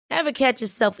Ever catch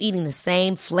yourself eating the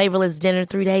same flavorless dinner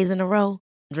 3 days in a row?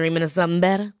 Dreaming of something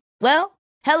better? Well,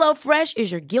 HelloFresh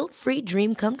is your guilt-free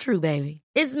dream come true, baby.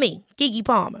 It's me, Keke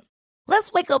Palmer.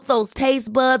 Let's wake up those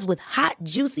taste buds with hot,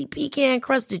 juicy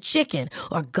pecan-crusted chicken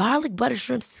or garlic butter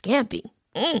shrimp scampi.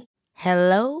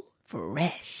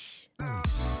 HelloFresh.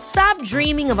 Stop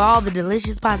dreaming of all the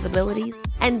delicious possibilities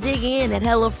and dig in at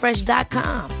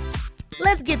HelloFresh.com.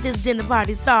 Let's get this dinner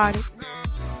party started.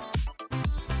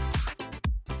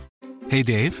 Hey,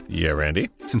 Dave. Yeah, Randy.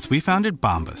 Since we founded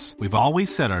Bombas, we've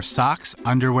always said our socks,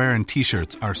 underwear, and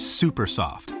T-shirts are super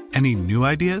soft. Any new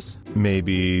ideas?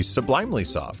 Maybe sublimely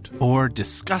soft. Or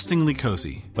disgustingly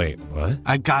cozy. Wait, what?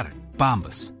 I got it.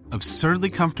 Bombas. Absurdly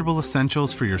comfortable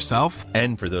essentials for yourself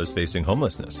and for those facing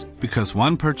homelessness. Because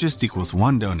one purchased equals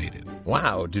one donated.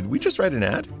 Wow, did we just write an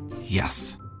ad?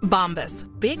 Yes. Bombas.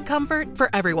 Big comfort for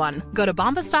everyone. Go to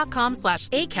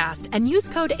bombas.com/ACAST and use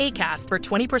code ACAST for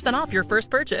 20% off your first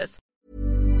purchase.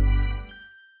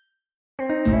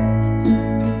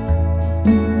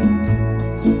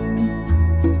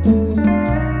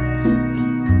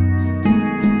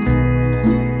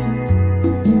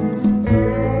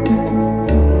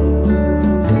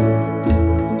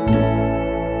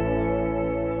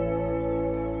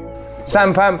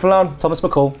 Sam Pamphilon. Thomas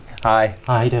McCall. Hi.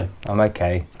 Hi, how you doing? I'm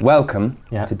okay. Welcome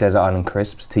to Desert Island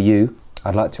Crisps. To you,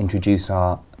 I'd like to introduce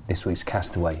our this week's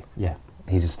castaway. Yeah.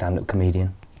 He's a stand-up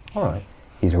comedian. All right.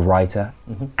 He's a writer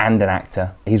and an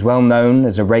actor. He's well known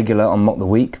as a regular on Mock the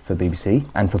Week for BBC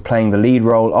and for playing the lead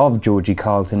role of Georgie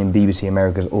Carlton in BBC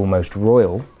America's Almost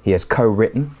Royal. He has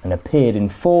co-written and appeared in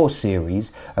 4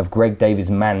 series of Greg Davies'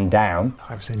 Man Down.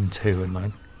 I've seen 2 and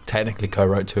I technically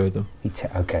co-wrote 2 of them.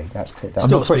 Okay, that's I'm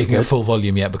not speaking at full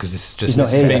volume yet because this is just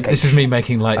this is me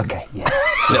making little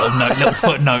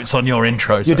footnotes on your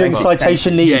intro. You're doing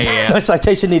citation needed. Yeah.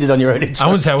 Citation needed on your own intro. I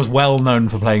wouldn't say I was well known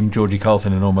for playing Georgie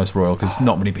Carlton in Almost Royal because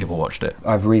not many people watched it.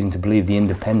 I have reason to believe The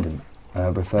Independent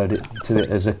referred to it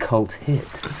as a cult hit.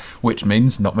 Which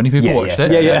means not many people watched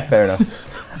it. Yeah, fair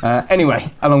enough.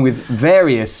 Anyway, along with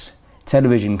various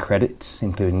television credits,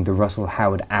 including The Russell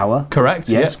Howard Hour. Correct,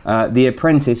 yes. The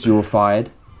Apprentice, You're Fired,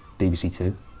 BBC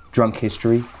 2. Drunk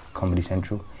History, Comedy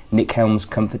Central. Nick Helm's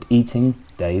Comfort Eating,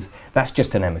 Dave. That's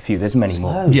just to name a few. There's many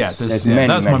more. Yeah, that's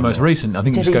my most recent. I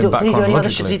think it's going back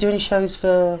chronologically. Did he do any shows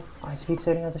for ITV2?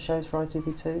 Any other shows for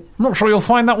ITV2? I'm not sure you'll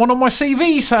find that one on my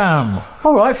CV, Sam.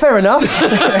 All right, fair enough.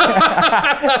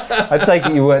 I take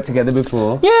it you worked together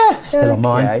before. Yeah, still on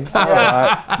mine.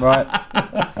 Right.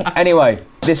 Anyway,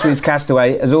 this week's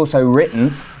Castaway has also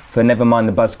written for Nevermind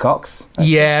the Buzzcocks.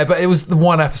 Yeah, but it was the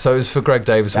one episode. It was for Greg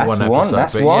Davies for one episode.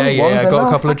 That's one. Yeah, I got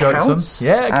a couple of jokes on.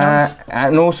 Yeah, it counts.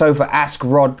 And also for Ask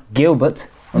Rod Gilbert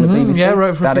on the BBC. Yeah,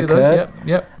 wrote for a few of those.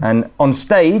 Yep. And on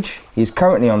stage, he's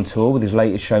currently on tour with his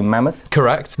latest show, Mammoth.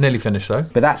 Correct. Nearly finished, though.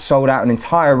 But that sold out an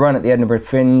entire run at the Edinburgh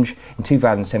Fringe in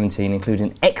 2017,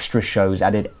 including extra shows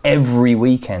added every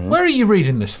weekend. Where are you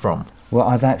reading this from? Well,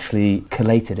 I've actually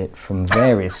collated it from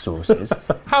various sources.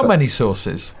 How many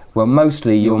sources? Well,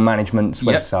 mostly your management's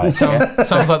website.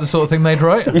 Sounds like the sort of thing they'd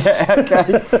write. Yeah,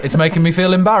 okay. It's making me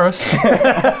feel embarrassed.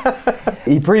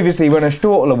 He previously won a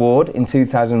Stortle Award in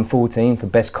 2014 for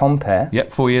Best Compare.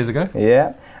 Yep, 4 years ago.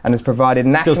 Yeah, and has provided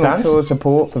national tour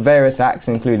support for various acts,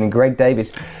 including Greg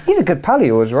Davies. He's a good pal of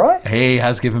yours, right? He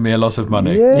has given me a lot of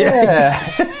money. Yeah.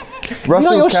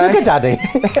 Russell not your sugar daddy.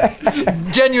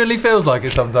 Genuinely feels like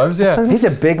it sometimes, yeah. He's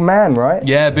a big man, right?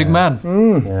 Yeah, big man.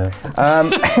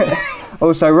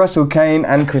 Also, Russell Kane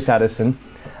and Chris Addison.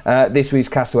 This week's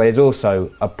Castaway is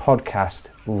also a podcast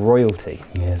royalty.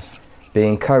 Yes.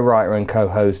 Being co-writer and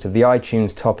co-host of the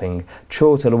iTunes topping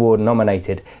Chortle Award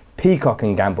nominated Peacock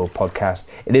and Gamble podcast,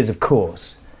 it is, of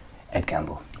course, Ed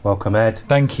Gamble. Welcome, Ed.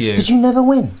 Thank you. Did you never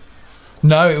win?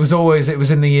 No, it was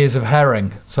in the years of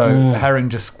Herring. So Herring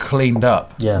just cleaned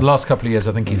up. Yeah. The last couple of years,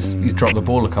 I think he's dropped the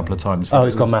ball a couple of times. Oh,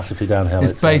 it's gone massively downhill.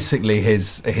 It's basically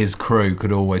his crew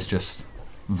could always just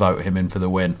vote him in for the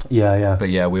win. Yeah. But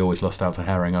yeah, we always lost out to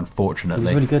Herring, unfortunately. He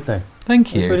was really good, though.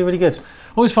 Thank you. He was really, really good.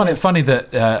 Always find it funny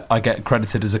that I get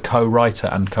credited as a co-writer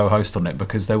and co-host on it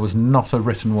because there was not a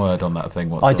written word on that thing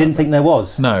whatsoever. I didn't think there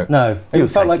was. No. It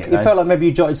felt like maybe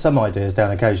you jotted some ideas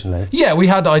down occasionally. Yeah, we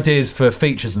had ideas for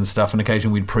features and stuff, and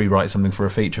occasionally we'd pre-write something for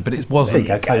a feature, but it wasn't.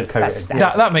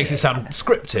 That makes it sound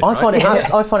scripted. I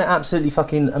find it absolutely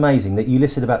fucking amazing that you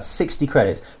listed about 60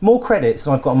 credits, more credits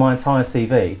than I've got on my entire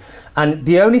CV, and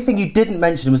the only thing you didn't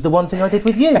mention was the one thing I did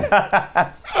with you.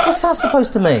 What's that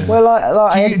supposed to mean? Well,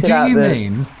 do you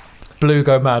mean Blue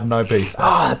Go Mad and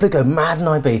Ibiza? Blue Go Mad and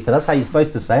Ibiza. That's how you're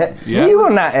supposed to say it. Yeah. You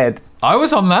on that, Ed? I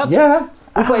was on that. Yeah.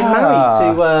 We got him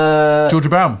married to... Georgia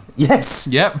Brown. Yes.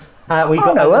 Yep. We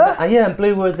got her. Yeah, and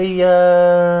Blue were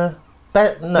the...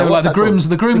 they were like the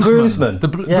groomsmen.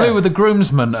 Blue were the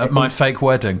groomsmen at my fake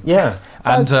wedding. Yeah.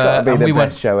 And we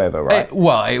went show ever, right?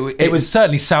 It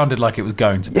certainly sounded like it was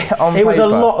going to be. Yeah, it was a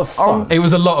lot of fun. It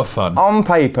was a lot of fun. On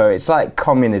paper, it's like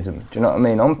communism. Do you know what I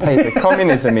mean? On paper,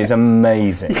 communism is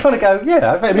amazing. You kind of go,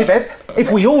 yeah. I mean,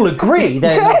 if we all agree,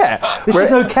 then this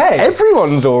is okay.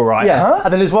 Everyone's all right, huh?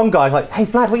 And then there's one guy like, hey,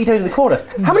 Vlad, what are you doing in the corner?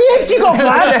 How many eggs do you got,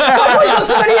 Vlad? God, why you got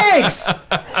so many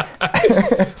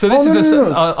eggs? So this is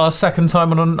our second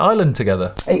time on an island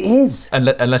together. It is.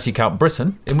 Unless you count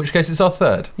Britain, in which case it's our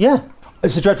third. Yeah.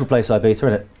 It's a dreadful place, Ibiza,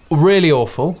 isn't it? Really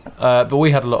awful, but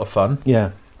we had a lot of fun. Yeah.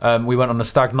 We went on a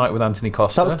stag night with Anthony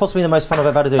Costa. That was possibly the most fun I've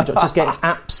ever had to do. Just getting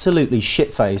absolutely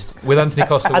shit-faced. With Anthony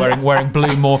Costa wearing blue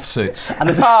morph suits. And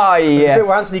there's a bit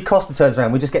where Anthony Costa turns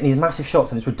around, we're just getting these massive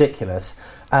shots and it's ridiculous.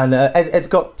 And Ed's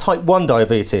got type 1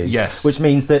 diabetes. Yes. Which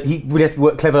means that he really has to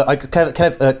work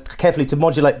carefully to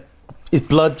modulate his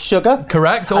blood sugar.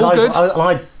 Correct, all good.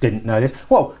 I didn't know this.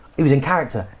 Whoa. He was in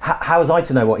character. How was I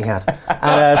to know what he had?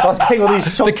 And so I was getting all these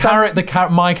shots.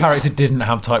 My character didn't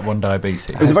have type 1 diabetes.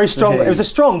 It was a very strong. It was a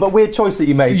strong but weird choice that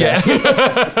you made there.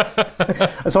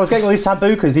 And so I was getting all these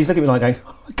sambucas, and he's looking at me like going,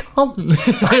 I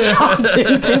can't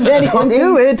do too many on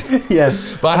it. Yeah.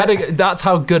 But that's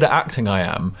how good at acting I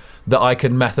am. That I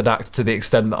can method act to the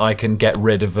extent that I can get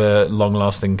rid of a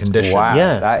long-lasting condition. Wow.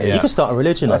 Yeah. You could start a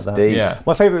religion like that. Deep. Yeah.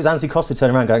 My favourite was Anthony Costa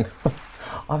turning around going,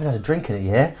 I haven't had a drink in a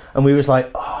year. And we was like,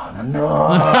 oh, no.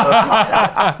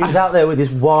 He was out there with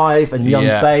his wife and young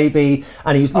baby.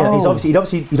 And he was, he'd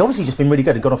obviously just been really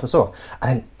good and gone off the soil.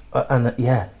 And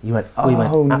we went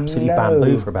absolutely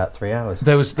bamboo for about 3 hours.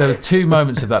 There were two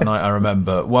moments of that night I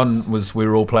remember. One was we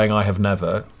were all playing I Have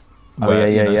Never.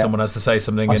 Where someone has to say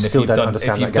something, and if you've done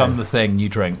the thing, you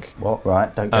drink. What?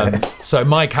 Right, don't get it. So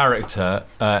my character,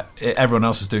 everyone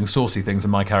else was doing saucy things,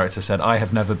 and my character said, I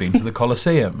have never been to the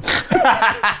Colosseum.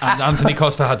 And Anthony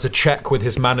Costa had to check with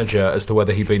his manager as to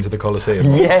whether he'd been to the Colosseum.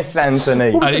 Yes,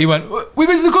 Anthony. And he went, we've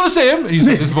been to the Colosseum? And you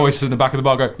heard his voice in the back of the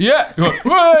bar go, yeah. He went,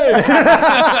 way!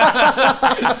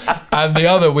 And the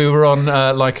other, we were on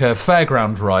like a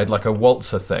fairground ride, like a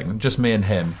waltzer thing, just me and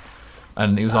him.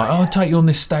 And he was like, I'll take you on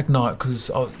this stag night because,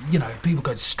 people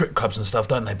go to strip clubs and stuff,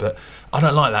 don't they? But I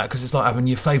don't like that because it's like having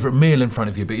your favourite meal in front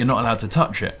of you, but you're not allowed to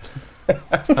touch it.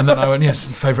 And then I went,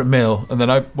 yes, favourite meal. And then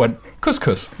I went,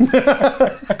 couscous.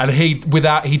 And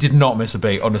he did not miss a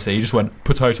beat, honestly. He just went,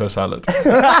 potato salad.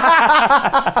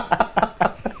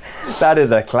 That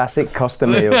is a classic Costa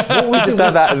meal. We just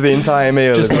have that as the entire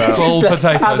meal just as well. Full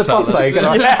potato at the salad. buffet,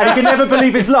 and he can never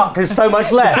believe his luck. There's so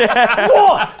much left.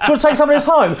 What? Do you want to take some of this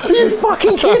home? Are you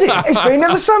fucking kidding? It's been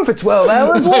in the sun for 12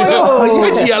 hours.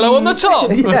 It's yellow on the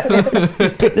top. He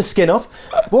picked the skin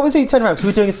off. What was he turning around? Because we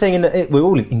were doing a thing we were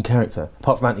all in character,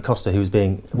 apart from Anthony Costa, who was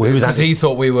being. Because he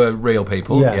thought we were real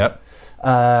people. Yeah. Yep.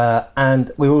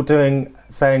 And we were all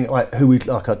saying like who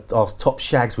our top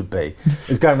shags would be. It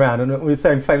was going around and we were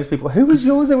saying famous people. Who was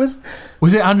yours?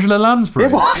 Was it Angela Lansbury?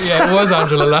 It was. Yeah, it was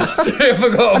Angela Lansbury. I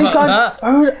forgot and about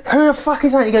that. Who the fuck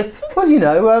is that? You go, well, you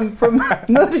know, from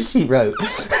Murder, She Wrote.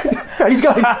 And he's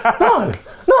going, no.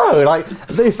 Like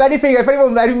if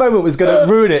anyone at any moment was going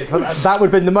to ruin it, that would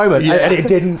have been the moment. Yeah. And it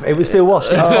didn't. It was still washed.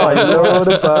 It's fine.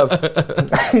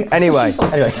 Anyway,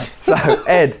 so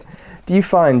Ed. Do you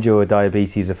find your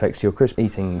diabetes affects your crisp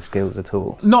eating skills at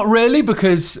all? Not really,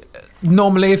 because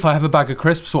normally if I have a bag of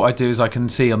crisps, what I do is I can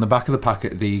see on the back of the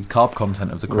packet the carb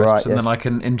content of the crisps, and then I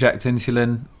can inject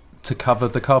insulin to cover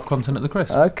the carb content of the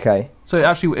crisps. Okay. So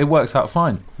it works out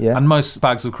fine. Yeah. And most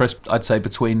bags of crisps, I'd say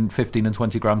between 15 and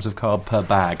 20 grams of carb per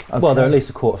bag. Okay. Well, they're at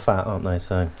least a quarter fat, aren't they?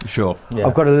 So sure. Yeah.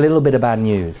 I've got a little bit of bad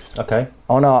news. Okay.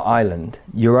 On our island,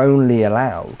 you're only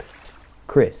allowed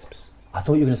crisps. I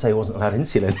thought you were going to say it wasn't allowed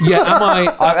insulin. Yeah, am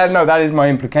I? No, that is my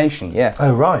implication, yes.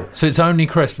 Oh, right. So it's only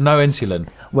crisp, no insulin?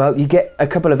 Well, you get a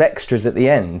couple of extras at the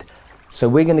end, so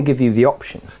we're going to give you the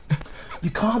option. You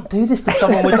can't do this to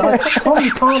someone with Tom,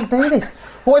 you can't do this.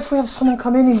 What if we have someone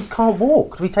come in who can't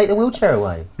walk? Do we take the wheelchair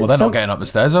away? Well, they're not getting up the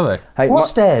stairs, are they? Hey, what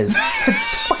stairs? It's a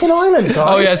fucking island, guys.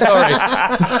 Oh, yeah, sorry.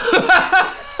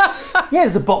 Yeah,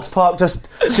 there's a box park just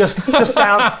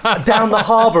down the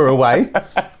harbour away.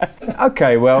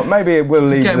 Okay, well, maybe we'll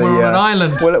leave we're on an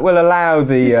island. We'll allow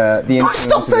the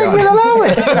Stop saying we'll allow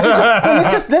it.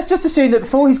 Let's just assume that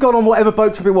before he's gone on whatever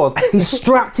boat trip it was, he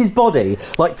strapped his body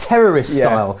like terrorist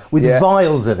style with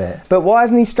vials of it. But why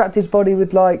hasn't he strapped his body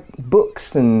with like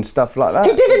books and stuff like that?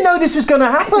 He didn't know this was going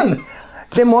to happen.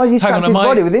 Then why is he strapped his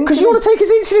body with insulin? Because you want to take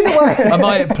his insulin away. Am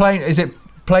I plane? Is it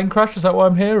plane crash? Is that why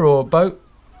I'm here, or boat?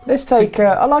 Let's take.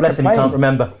 I like Bless a him, you plane. can't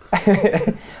remember.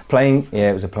 Plane. Yeah,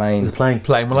 it was a plane. It was a plane.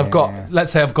 Plane. Well, I've got.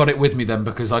 Let's say I've got it with me then,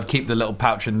 because I'd keep the little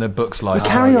pouch in the book slide.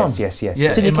 Carry on. Yes. Yeah,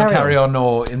 It's in in your my carry-on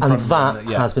or in front And of that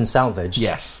me. Yeah. has been salvaged.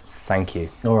 Yes. Thank you.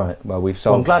 All right. Well, we've Well,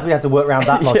 solved. I'm glad we had to work around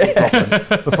that logic problem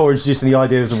before introducing the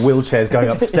ideas of wheelchairs going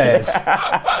upstairs.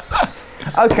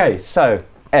 Okay, so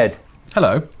Ed,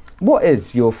 Hello. what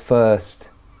is your first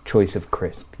choice of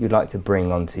crisp you'd like to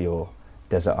bring onto your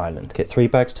desert island? Get 3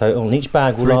 bags total, and each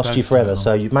bag will 3 last you bags forever. total.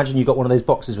 So you imagine you've got one of those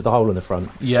boxes with the hole in the front,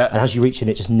 Yeah. and as you reach in,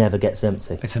 it just never gets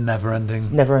empty. It's a never-ending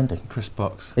Never ending. crisp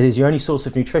box. It is your only source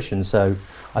of nutrition, so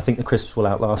I think the crisps will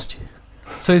outlast you.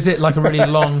 So is it like a really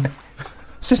long?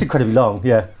 It's just incredibly long,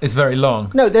 yeah. It's very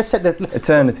long. No, they're said that.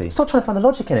 Eternity. Stop trying to find the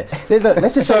logic in it. Look,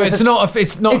 let's just So say there's it's a- not.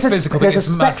 It's not it's a, physical. there's it's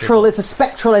a spectral. magical. It's a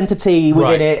spectral entity within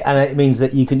Right. it, and it means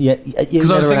that you can. Because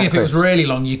I was thinking if it was really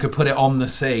long, you could put it on the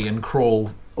sea and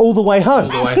crawl all the way home,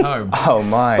 all the way home. Oh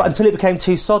my! but until it became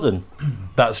too sodden.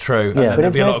 That's true. And Yeah. then But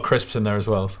there'd be a if lot they- of crisps in there as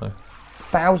well. So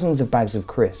Thousands of bags of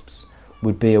crisps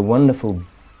would be a wonderful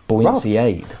buoyancy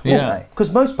aid. Yeah. wouldn't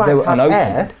Because most they? bags They were have unopened.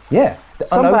 air. Yeah.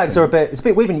 Some bags are unopened. it's a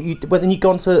bit weird when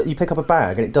you pick up a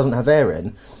bag and it doesn't have air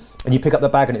in, and you pick up the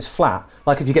bag and it's flat.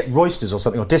 Like if you get Roysters or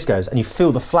something or Discos and you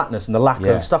feel the flatness and the lack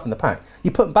Yeah. of stuff in the pack, you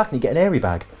put them back and you get an airy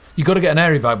bag. you got to get an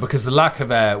airy bag, because the lack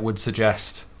of air would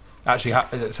suggest.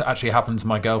 It's actually happened to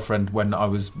my girlfriend when I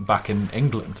was back in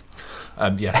England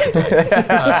yesterday.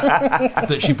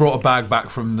 That she brought a bag back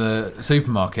from the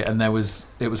supermarket, and it was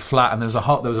flat, and there was a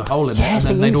hole in Yes, it,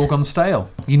 and it then they'd is. all gone stale.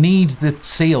 You need the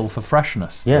seal for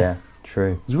freshness. Yeah, Yeah.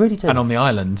 True. you really do. And on the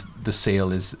island, the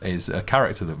seal is a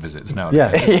character that visits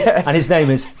nowadays. yeah, and his name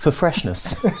is For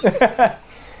Freshness.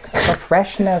 For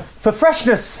freshness. For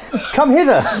Freshness, come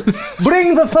hither.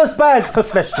 Bring the first bag for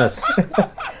Freshness.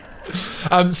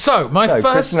 So my So, first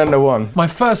question number one. my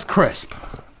first crisp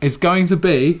is going to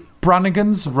be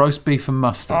Brannigan's roast beef and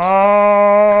mustard.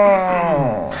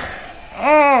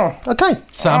 Okay,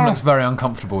 Sam looks very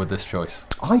uncomfortable with this choice.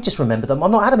 I just remember them. I've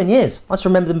not had them in years. I just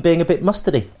remember them being a bit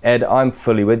mustardy. Ed, I'm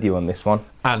fully with you on this one.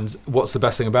 And what's the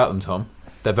best thing about them, Tom?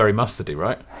 They're very mustardy,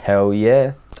 right? Hell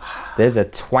yeah. There's a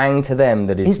twang to them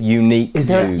that is unique Is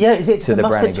there? to, Yeah, is it to the the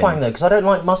mustard Brannigans. twang though? Because I don't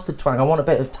like mustard twang. I want a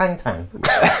bit of tang tang.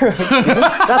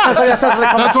 that sounds like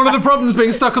That's one of the problems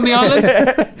being stuck on the island.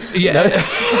 Yeah.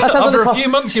 sounds like After the a few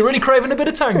months, you're really craving a bit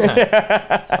of tang tang.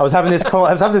 I was having this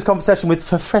conversation with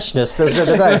For Freshness the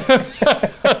other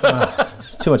day.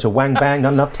 It's too much of wang bang,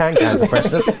 not enough tang tang for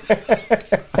freshness.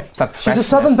 She's a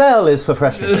Southern Belle, is For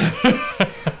Freshness.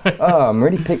 Oh, I'm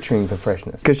really picturing for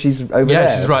freshness. Because she's over there.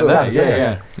 Yeah, she's right But there. that's Yeah, it.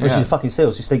 yeah. Well, she's a fucking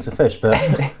seal. She stinks of fish, but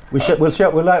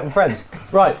we'll like them friends.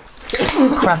 Right,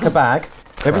 crack a bag.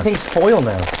 Everything's foil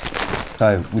now.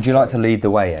 So, would you like to lead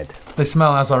the way, Ed? They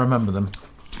smell as I remember them.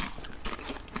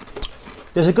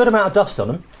 There's a good amount of dust on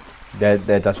them.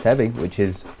 They're dust heavy, which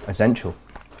is essential.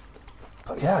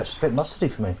 But yeah, it's just a bit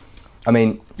mustardy for me. I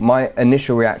mean, my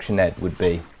initial reaction, Ed, would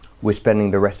be we're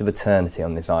spending the rest of eternity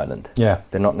on this island. Yeah.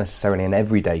 They're not necessarily an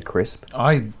everyday crisp.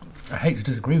 I hate to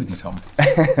disagree with you, Tom.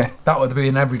 That would be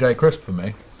an everyday crisp for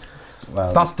me.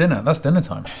 Well, That's dinner. That's dinner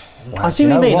time. I see what you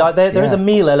know mean. what? Like there is a Yeah.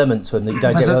 meal element to them that you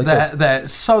don't get with other They're, crisps. they're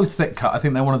so thick cut. I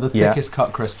think they're one of the Yeah. thickest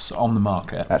cut crisps on the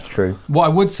market. that's true. What I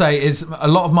would say is a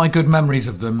lot of my good memories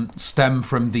of them stem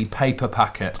from the paper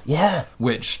packet, Yeah.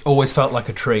 which always felt like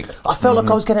a treat. I felt like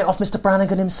I was getting it off Mr.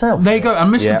 Brannigan himself. There you go.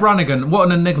 And Mr. Yeah. Brannigan, what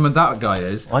an enigma that guy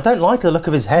is. I don't like the look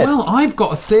of his head. Well, I've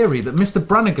got a theory that Mr.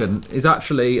 Brannigan is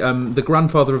actually the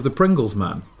grandfather of the Pringles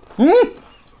man.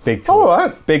 Big talk. All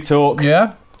right. Big talk.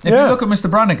 Yeah? If Yeah. you look at Mr.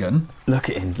 Brannigan, Look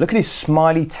at him. Look at his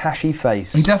smiley, tashy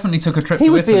face. he definitely took a trip He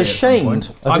to would Italy. be at some ashamed point.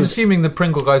 of I'm his- assuming the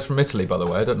Pringle guy's from Italy, by the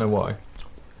way. I don't know why.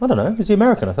 I don't know. Is he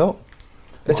American, I thought?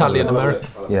 Italian American.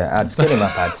 Yeah, ads. Get him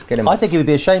up, ads. Get him I up. think he would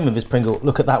be ashamed of his Pringle.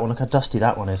 Look at that one. Look how dusty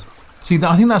that one is. See,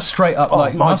 I think that's straight up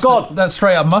like my mustard, God. That's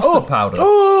straight up mustard powder.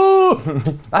 Oh!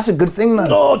 That's a good thing, though.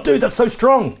 Oh, dude, that's so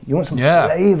strong. You want some Yeah.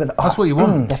 flavour. That's what you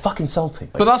want. They're fucking salty.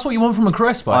 But that's what you want from a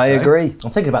crisp, I say. agree. I'm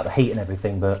thinking about the heat and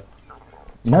everything, but...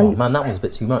 No. Oh, man, that one's a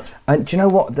bit too much. And do you know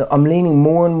what? I'm leaning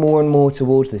more and more and more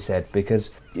towards this, Ed, because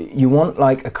you want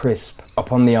like a crisp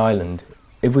up on the island,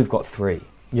 if we've got 3,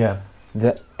 Yeah.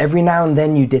 that every now and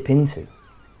then you dip into. Do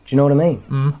you know what I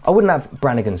mean? I wouldn't have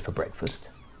Brannigans for breakfast.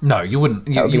 No, you wouldn't.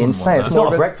 You, That would you be wouldn't insane. want It's that. More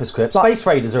not of a a- breakfast crisp. like- Space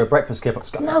Raiders are a breakfast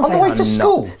crisp. on the they way are to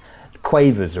school. not.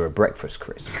 Quavers are a breakfast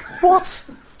crisp. What?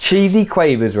 Cheesy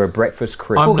quavers are a breakfast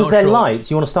crisp. I'm Well, because not they're sure.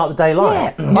 light. You want to start the day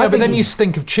light. Yeah. I Yeah, but think then you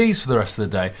stink of cheese for the rest of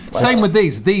the day. Same with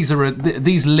these.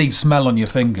 These leave smell on your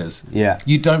fingers. Yeah.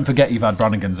 You don't forget you've had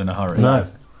Brannigans in a hurry. No.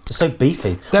 They're so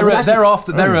beefy. They're Well, actually-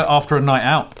 after a night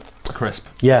out crisp.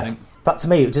 I Yeah. think. That to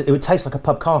me, it would taste like a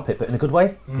pub carpet, but in a good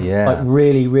way. Yeah. Like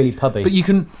really, really pubby. But you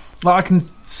can, like, I can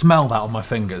smell that on my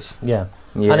fingers. Yeah.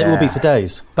 And it will be for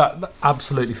days. That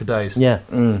absolutely for days. Yeah.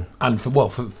 And for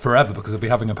forever, because I'll be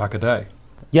having a pack a day.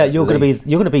 Yeah, you're going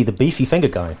to be the beefy finger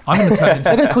guy. I'm going to turn into.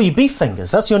 They're going to call you Beef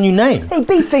Fingers. That's your new name. Hey,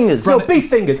 beef fingers. No, Beef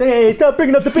Fingers. Hey, stop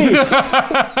bringing up the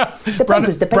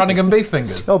beef. Brannigan beef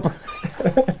fingers. Oh,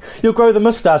 you'll grow the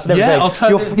moustache and everything. Yeah, I'll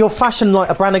turn You'll fashion like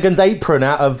a Brannigan's apron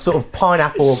out of sort of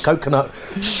pineapple or coconut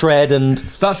shred and...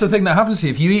 That's the thing that happens to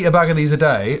you. If you eat a bag of these a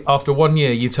day, after 1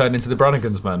 year, you turn into the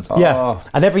Brannigans, man. Yeah,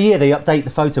 and every year they update the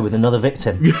photo with another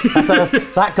victim.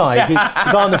 That guy, the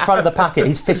guy on the front of the packet,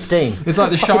 he's 15. It's like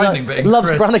The Shining, but in loves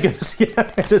crisps. Brannigans.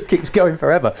 Yeah, it just keeps going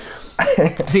forever.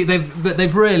 See,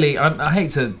 they've really. I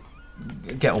hate to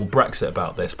get all Brexit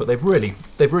about this, but they've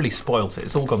really spoilt it.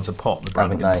 It's all gone to pot. The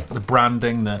Brannigans, the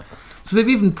branding, so they've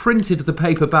even printed the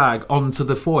paper bag onto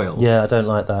the foil. Yeah, I don't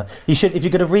like that. You should, if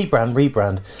you're going to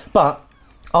rebrand. But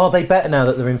are they better now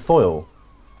that they're in foil?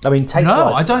 I mean, taste-wise.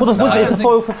 No, I don't. Well, was I there don't the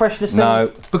foil for freshness?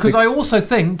 No, because I also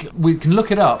think we can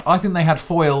look it up. I think they had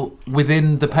foil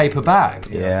within the paper bag.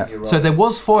 Yeah. So there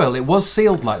was foil. It was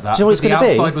sealed like that. Do you know what it's going to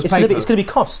be? Outside was It's paper. going to be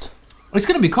cost. It's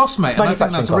going to be cost, mate. And I think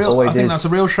manufacturing that's a cost. real. Always I think is. that's a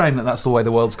real shame that that's the way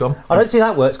the world's gone. I don't see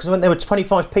that works because when they were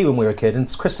 25p when we were a kid, and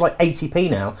crisps are like 80p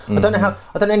now. I don't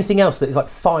know anything else that is like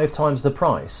 5 times the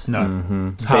price.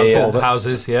 No. Beer.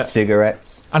 Houses, yeah.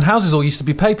 Cigarettes. And houses all used to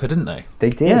be paper, didn't they? They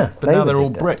did. Yeah, But now they're all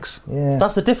bricks. Yeah.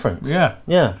 That's the difference. Yeah.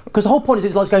 Yeah. Because the whole point is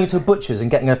it's like going to a butcher's and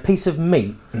getting a piece of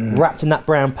meat wrapped in that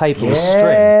brown paper with string.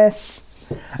 Yes.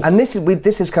 And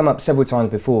this has come up several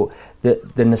times before.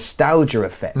 The nostalgia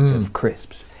effect of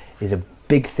crisps is a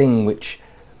big thing, which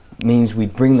means we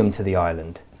bring them to the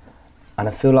island. And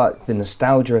I feel like the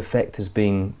nostalgia effect has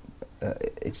been.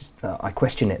 I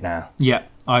question it now. Yeah,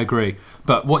 I agree.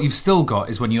 But what you've still got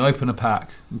is when you open a pack,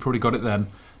 you probably got it then,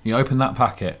 you open that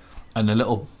packet and a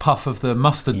little puff of the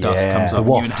mustard dust Yeah. comes The up and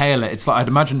you waft. inhale it. It's like, I'd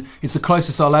imagine, it's the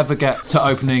closest I'll ever get to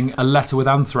opening a letter with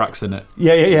anthrax in it.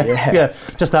 Yeah.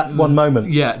 Just that one moment.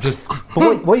 Yeah, just...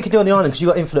 But what you can do on the island, because you've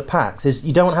got infinite packs, is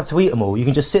you don't have to eat them all. You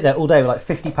can just sit there all day with like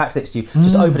 50 packs next to you,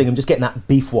 just opening them, just getting that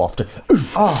beef waft.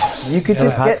 Oh, you could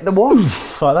just had- get the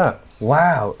waft. Like that.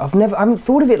 Wow, I haven't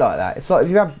thought of it like that. It's like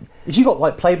if you have. If you got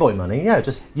like Playboy money, yeah,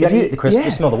 just you don't eat the crisps,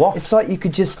 just smell the waft. It's like you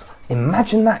could just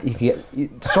imagine that. You could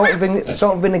get salt and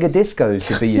vinegar discos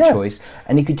should be your Yeah. choice,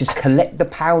 and you could just collect the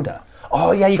powder.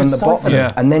 Oh yeah, you From can the siphon bottom, it.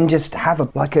 Yeah. and then just have a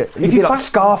If you you like fa-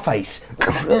 Scarface.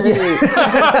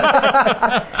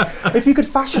 If you could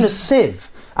fashion a sieve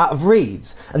out of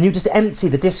reeds and you just empty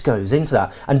the discos into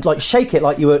that and like shake it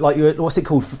like you were what's it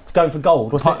called, going for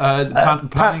gold? What's it?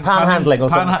 Panhandling or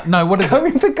something. No, what is it?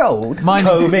 Coming for gold.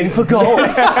 Combing for gold.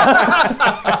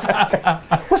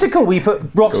 What's it called? Where you put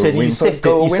rocks in, and you sift it.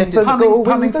 You sift it. Panning for gold.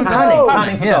 Panning for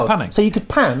Yeah, gold. panning. So you could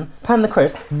pan the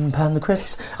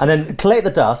crisps, and then collect the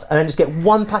dust, and then just get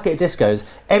one packet of discos,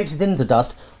 empty it into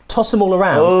dust, toss them all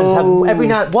around, and just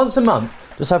have once a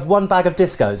month, just have one bag of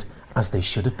discos, as they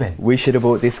should have been. We should have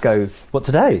bought discos. What,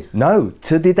 today? No,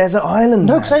 to the desert island.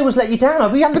 No, man. because they always let you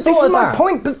down. We hadn't But this thought is of my that.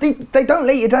 point. But they don't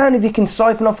let you down if you can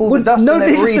siphon off all the dust. No and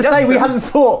then needless to redust say, we them. hadn't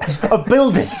thought of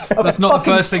building. That's not the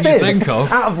fucking first thing you sieve think of.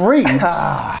 Out of reeds.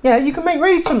 Yeah, you can make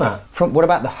reeds from that. What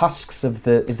about the husks of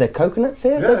the? Is there coconuts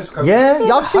here? Yeah,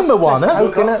 I've seen Moana.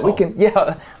 Coconut. We can.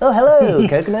 Yeah. Oh, hello,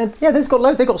 coconuts. Yeah, they've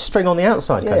got string on the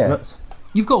outside. Yeah. Coconuts.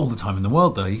 You've got all the time in the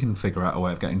world, though. You can figure out a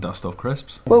way of getting dust off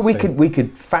crisps. Well, we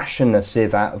could fashion a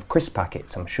sieve out of crisp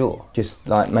packets. I'm sure. Just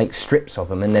like make strips of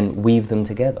them and then weave them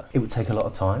together. It would take a lot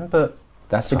of time, but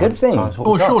That's a good thing.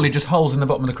 Or surely just holes in the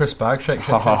bottom of the crisp bag. Shake, shake,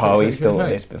 shake, shake, Oh, shake, he's shake, thought of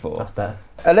shake. this before. that's better.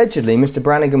 Allegedly, Mr.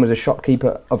 Brannigan was a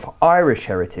shopkeeper of Irish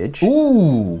heritage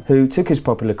Ooh. who took his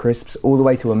popular crisps all the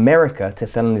way to America to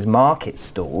sell in his market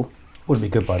stall. Wouldn't be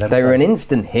good by then. They were an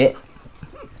instant hit,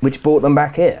 which brought them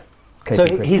back here. So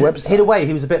KP Crisp he's website. hid away.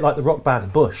 He was a bit like the rock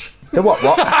band Bush. The what?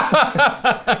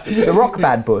 The rock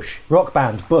band Bush. Rock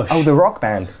band Bush. Oh, the rock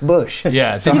band Bush.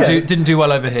 Yeah, didn't do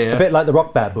well over here. a bit like the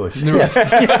rock band Bush. Yeah.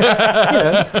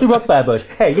 The rock band Bush.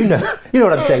 Hey, you know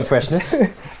what I'm saying, freshness.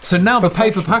 So now the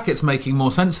paper packet's making more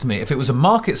sense to me. If it was a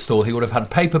market stall, he would have had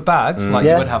paper bags like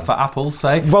Yeah. you would have for apples,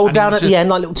 say. Rolled and he down would at the end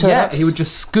like little Yeah, turnips. he would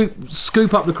just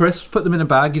scoop up the crisps, put them in a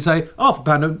bag. You say, half a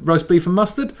pound of roast beef and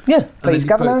mustard. Yeah. And then Please, you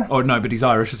Governor. Oh no, but he's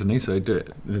Irish, isn't he? So do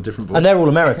it in a different voice. And they're all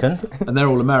American. And they're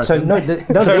all American. So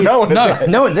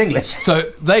no one's English.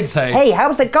 So they'd say, Hey,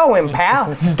 how's it going,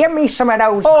 pal? Give me some of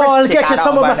those. Oh, crisps I'll get you got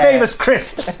some of over my there. famous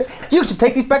crisps. You should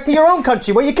take these back to your own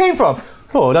country where you came from.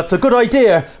 Oh, that's a good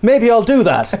idea. Maybe I'll do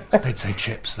that. they'd say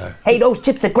chips though. Hey, those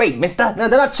chips are great, mister. No,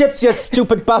 they're not chips, you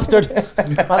stupid bastard. If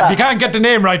you can't get the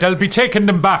name right, I'll be taking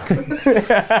them back.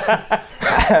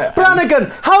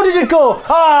 Brannigan, how did it go?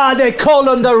 Ah, they called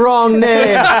him the wrong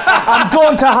name. I'm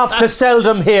going to have to sell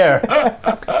them here.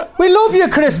 We love you,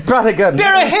 Chris Brannigan.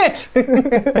 They're a hit.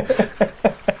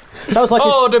 That was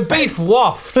like The beef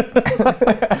waft.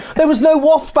 there was no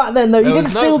waft back then, though. You didn't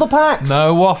seal the packs.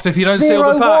 No waft if you don't seal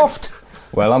Zero the pack. waft.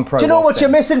 Well, I'm pro. Do you know what you're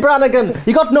missing, Brannigan?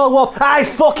 You got no waft. Aye,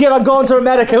 fuck it, I'm going to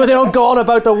America where they don't go on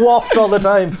about the waft all the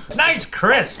time. Nice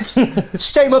crisps.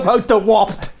 Shame about the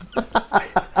waft.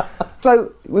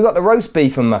 So we got the roast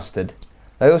beef and mustard.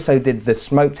 They also did the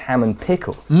smoked ham and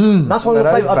pickle. That's why Those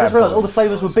I've just bad realised all boys. the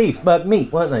flavours were beef,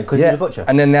 meat, weren't they? Because you're the butcher.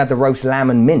 And then they had the roast lamb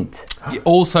and mint.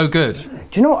 Also good.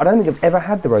 Do you know what? I don't think I've ever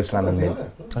had the roast lamb and mint. I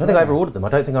don't think I ever ordered them. I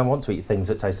don't think I want to eat things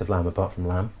that taste of lamb apart from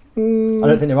lamb. I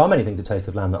don't think there are many things that taste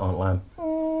of lamb that aren't lamb.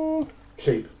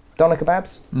 Sheep. Doner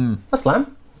kebabs? That's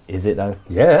lamb. Is it though?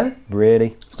 Yeah.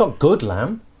 Really? It's not good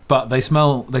lamb. But they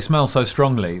smell so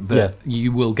strongly that Yeah.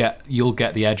 you'll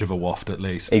get the edge of a waft at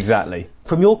least. Exactly.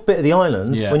 From your bit of the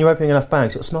island, Yeah. when you're opening enough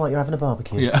bags, it'll smell like you're having a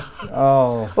barbecue. Yeah.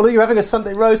 Oh. Although you're having a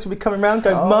Sunday roast and we're coming round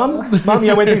going, Mum, you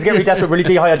know, when things get really desperate, really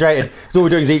dehydrated, because all we're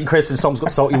doing is eating crisps and Tom's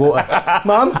got salty water.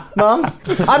 Mum,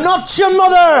 I'm not your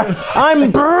mother!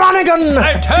 I'm Brannigan!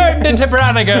 I've turned into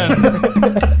Brannigan.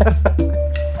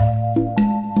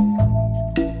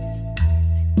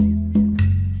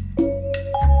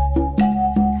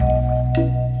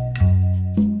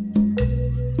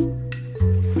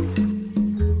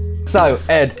 So,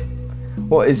 Ed,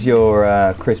 what is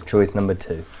your crisp choice number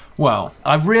 2? Well,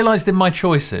 I've realised in my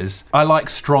choices, I like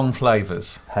strong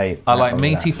flavours. Hey, I like nothing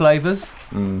meaty like flavours.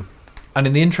 And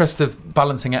in the interest of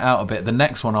balancing it out a bit, the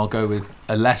next one I'll go with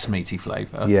a less meaty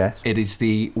flavour. Yes. It is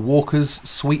the Walker's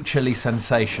Sweet Chili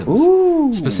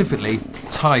Sensations. Specifically,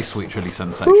 Thai Sweet Chili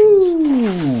Sensations.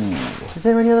 Is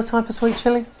there any other type of sweet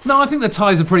chilli? No, I think the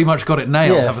Thais have pretty much got it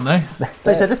nailed, Yeah. haven't they?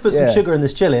 They said, let's put some sugar in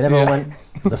this chilli, and everyone went,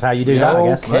 that's how you do that, I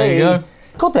guess. There you go.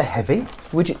 God, they're heavy.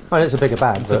 Would you? I know it's a bigger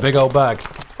bag, It's a but big old bag.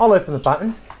 I'll open the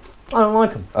button. I don't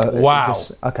like them. Wow.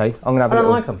 Okay, I'm gonna have a I don't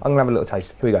little. like 'em. I'm gonna have a little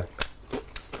taste. Here we go.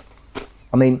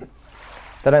 I mean,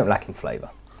 they don't lack in flavour.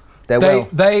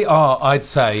 They are, I'd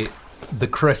say, the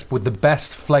crisp with the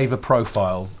best flavour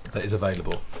profile that is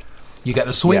available. You get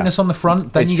the sweetness on the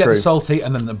front, then It's you get true. the salty,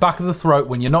 and then the back of the throat,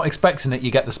 when you're not expecting it, you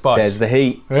get the spice. There's the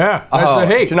heat. Yeah, there's Oh, the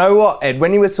heat. Do you know what, Ed?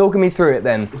 When you were talking me through it,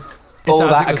 then all as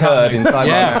that it was occurred happening. inside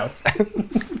Yeah. my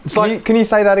mouth. It's like, can you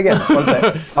say that again? One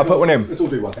sec. I put one in. Let's all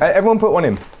do one. Everyone put one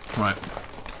in. Right.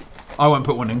 I won't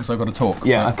put one in because I've got to talk.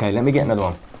 Yeah. Okay. Let me get another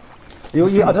one. I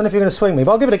don't know if you're going to swing me,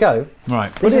 but I'll give it a go.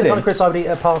 Right. This is it the in. kind of crisp I would eat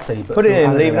at a party. But Put it I in.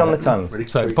 don't Leave it know on the about tongue.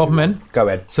 So pop them in. Go,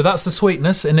 Ed. So that's the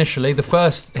sweetness initially. The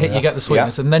first hit you get the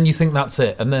sweetness, and then you think that's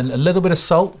it. And then a little bit of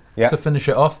salt Yeah. to finish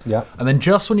it off. Yeah. And then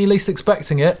just when you're least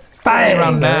expecting it, Bang!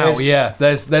 around There now, it is. yeah,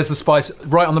 there's the spice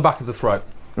right on the back of the throat.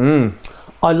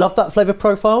 I love that flavour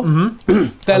profile.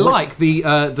 They're like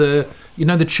the you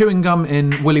know the chewing gum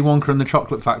in Willy Wonka and the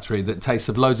Chocolate Factory that tastes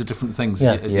of loads of different things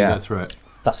Yeah. as you Yeah. go through it.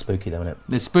 That's spooky, though, isn't it?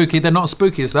 It's spooky. They're not as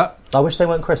spooky as that. I wish they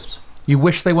weren't crisps. You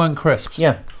wish they weren't crisps.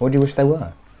 Yeah. What do you wish they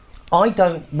were? I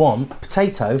don't want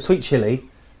potato, sweet chilli.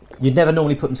 You'd never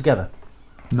normally put them together.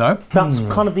 No. That's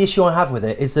kind of the issue I have with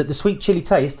it, is that the sweet chilli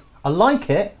taste, I like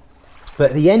it,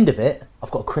 but at the end of it, I've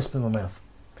got a crisp in my mouth.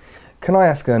 Can I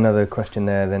ask another question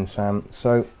there, then, Sam?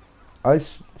 So, I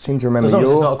seem to remember As long as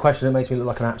it's your. not a question that makes me look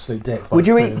like an absolute dick. by Would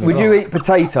you eat? proving me Would you wrong. eat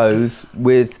potatoes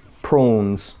with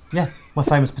prawns? Yeah, my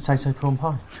famous potato prawn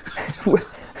pie.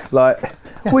 Like,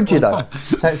 would you though?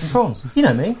 Potatoes and prawns. You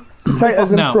know me.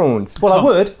 Potatoes and No. prawns. Well, I Tom.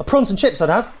 would. Prawns and chips I'd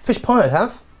have. Fish pie I'd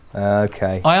have.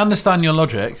 Okay. I understand your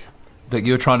logic that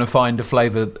you're trying to find a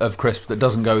flavour of crisp that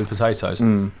doesn't go with potatoes.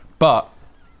 But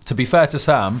to be fair to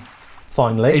Sam,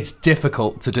 Finally. it's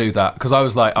difficult to do that because I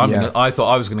was like, Yeah. I thought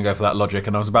I was going to go for that logic,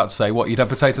 and I was about to say, what, you'd have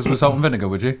potatoes with salt and vinegar,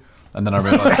 would you? And then I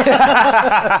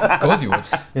realised, of course you would.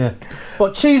 Yeah.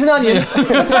 What, cheese and onion?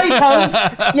 Potatoes?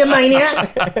 You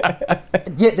maniac!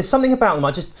 Yeah, there's something about them.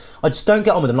 I just don't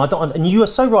get on with them. And you are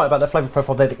so right about that flavour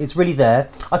profile. It's really there.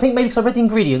 I think maybe because I read the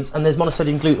ingredients and there's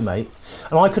monosodium glutamate,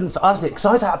 and I couldn't. I was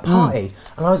at a party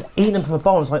and I was eating them from a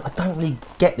bowl. And I was like, I don't really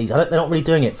get these. They're not really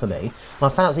doing it for me. And I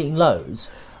found I was eating loads.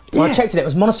 When I checked it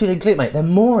was monosodium glutamate. They're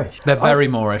Moorish. They're very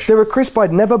Moorish. They're a crisp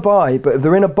I'd never buy, but if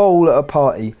they're in a bowl at a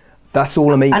party, that's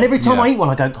all I'm eating. And every time Yeah. I eat one,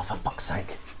 I go, oh, for fuck's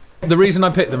sake. The reason I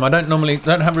picked them, I don't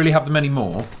really have them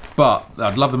anymore, but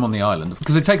I'd love them on the island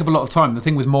because they take up a lot of time. The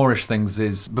thing with Moorish things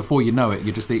is, before you know it,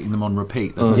 you're just eating them on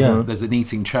repeat. There's an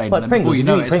eating chain, Like and then before Pringles, you if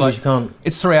know you it, eat it's Pringles, like you can't-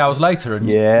 it's 3 hours later, and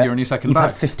Yeah. you're on your second You've bag.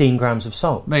 had 15 grams of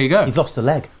salt. There you go. You've lost a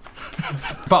leg.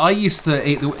 But I used to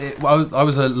eat. I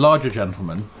was a larger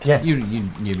gentleman. Yes. You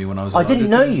knew me when I was. I didn't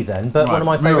know you then, but Right. one of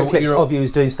my favourite clips You're- of you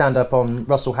is doing stand-up on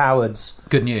Russell Howard's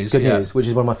Good News. Good yeah. News, which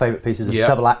is one of my favourite pieces of Yeah.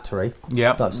 double actory.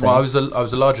 Yeah. type thing. Well, I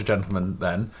was a larger gentleman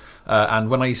then, and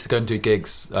when I used to go and do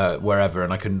gigs wherever,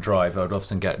 and I couldn't drive, I would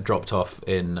often get dropped off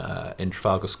in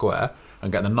Trafalgar Square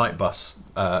and get the night bus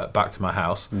back to my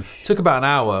house. Took about an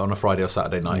hour on a Friday or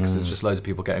Saturday night because there's just loads of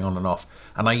people getting on and off.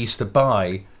 And I used to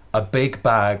buy a big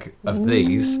bag of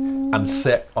these and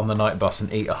sit on the night bus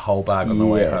and eat a whole bag on the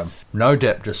way home. No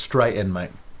dip, just straight in, mate.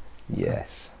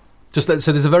 Yes. So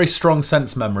there's a very strong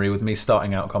sense memory with me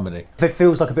starting out comedy. If it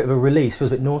feels like a bit of a release,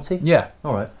 feels a bit naughty. Yeah.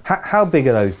 All right. How big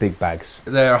are those big bags?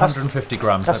 They're 150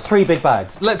 grams. That's 3 big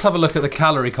bags. Let's have a look at the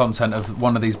calorie content of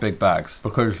one of these big bags,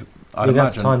 because I'd You're gonna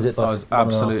have to imagine times it by I was 1.5.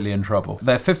 absolutely in trouble.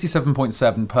 They're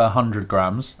 57.7 per 100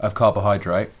 grams of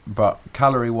carbohydrate, but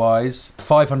calorie-wise,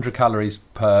 500 calories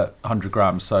per 100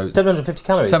 grams, so 750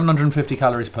 calories. 750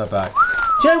 calories per bag.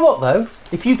 Do you know what, though?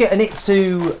 If you get an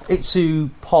Itsu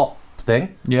pot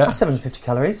thing, Yeah. that's 750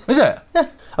 calories. Is it? Yeah.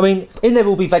 I mean, in there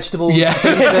will be vegetables, Yeah.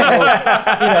 things that will,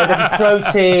 there'll be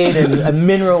protein and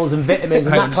minerals and vitamins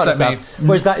and Hang on, that kind of just let stuff.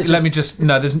 Whereas that is Let me just...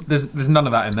 No, there's none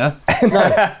of that in there.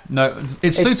 No,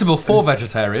 it's suitable for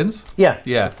vegetarians. Yeah.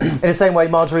 Yeah. In the same way,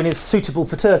 margarine is suitable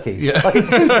for turkeys. Yeah. Like, it's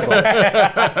suitable.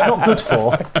 Not good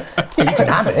for. Yeah, you can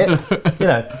have it,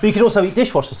 But you can also eat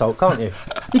dishwasher salt, can't you?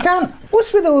 You can.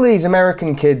 What's with all these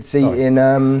American kids eating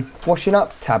washing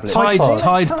up tablets? Tide Pods.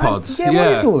 Tide Pods. Yeah, what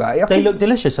is all that? They look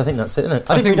delicious, I think that's it, isn't it?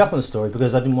 I didn't read up on the story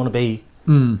because I didn't want to be...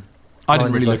 I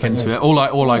didn't really look into Yes. it. All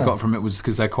I got from it was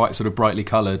because they're quite sort of brightly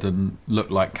coloured and look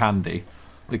like candy.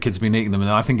 The kids have been eating them, and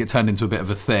I think it turned into a bit of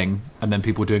a thing. And then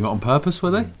people were doing it on purpose,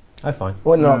 were they? Oh, fine.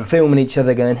 When they're not filming each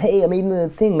other going, hey, I'm eating the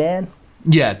thing, man.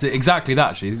 Yeah, exactly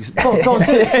that. Actually, Go on, do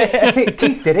it.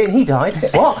 Keith did it and he died.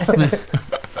 What?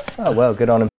 Oh, well, good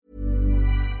on him.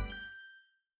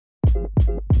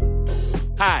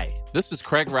 Hi, this is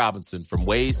Craig Robinson from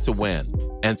Ways to Win,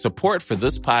 and support for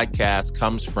this podcast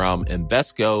comes from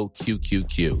Invesco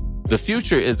QQQ. The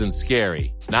future isn't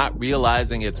scary. Not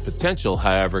realizing its potential,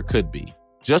 however, could be.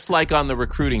 Just like on the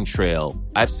recruiting trail,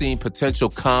 I've seen potential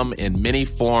come in many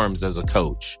forms as a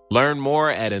coach. Learn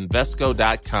more at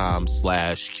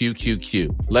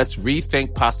Invesco.com/QQQ. Let's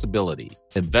rethink possibility.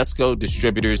 Invesco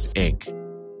Distributors, Inc.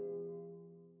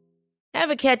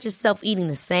 Ever catch yourself eating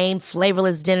the same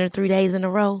flavorless dinner 3 days in a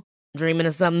row? Dreaming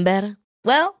of something better?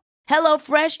 Well,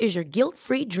 HelloFresh is your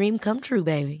guilt-free dream come true,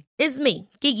 baby. It's me,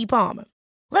 Keke Palmer.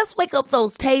 Let's wake up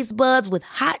those taste buds with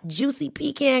hot, juicy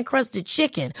pecan-crusted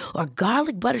chicken or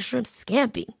garlic butter shrimp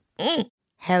scampi.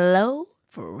 Hello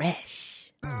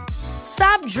Fresh.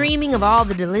 Stop dreaming of all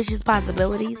the delicious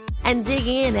possibilities and dig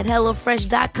in at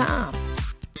HelloFresh.com.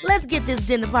 Let's get this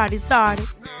dinner party started.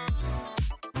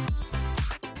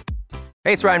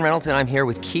 Hey, it's Ryan Reynolds, and I'm here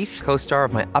with Keith, co-star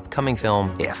of my upcoming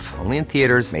film, If, only in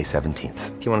theaters May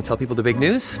 17th. Do you want to tell people the big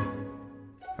news?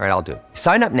 All right, I'll do it.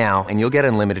 Sign up now and you'll get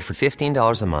unlimited for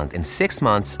 $15 a month and 6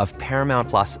 months of Paramount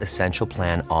Plus Essential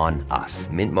Plan on us.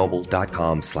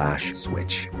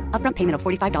 MintMobile.com/switch. Upfront payment of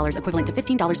 $45 equivalent to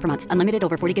 $15 per month. Unlimited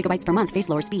over 40 gigabytes per month. Face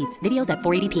lower speeds. Videos at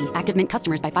 480p. Active Mint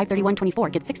customers by 531.24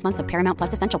 get 6 months of Paramount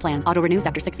Plus Essential Plan. Auto renews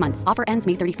after 6 months. Offer ends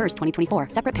May 31st, 2024.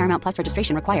 Separate Paramount Plus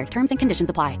registration required. Terms and conditions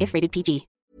apply if rated PG.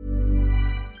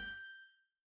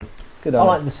 Good I on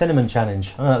like him. the cinnamon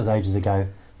challenge. I know that was ages ago.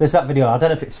 There's that video. I don't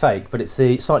know if it's fake, but it's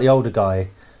the slightly older guy.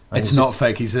 and it's he's not just-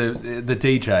 fake. He's the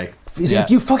DJ. He's Yeah. like,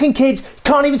 you fucking kids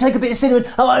can't even take a bit of cinnamon.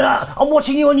 I'm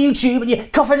watching you on YouTube and you're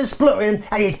coughing and spluttering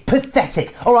and it's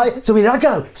pathetic. All right, so here I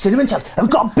go. Cinnamon challenge. I've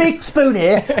got a big spoon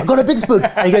here. I've got a big spoon.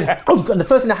 And he goes, "Oof," and the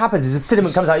first thing that happens is the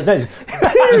cinnamon comes out his nose.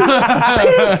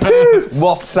 Poof, poof.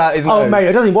 Wafts out his Oh nose. mate,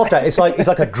 it doesn't waft out. It's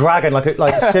like a dragon, like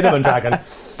a cinnamon dragon.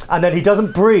 And then he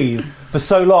doesn't breathe for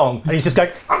so long, and he's just going,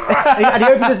 and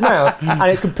he opens his mouth, and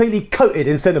it's completely coated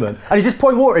in cinnamon, and he's just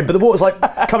pouring water in, but the water's like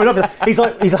coming off. He's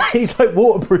like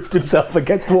waterproofed himself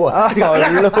against water. Oh,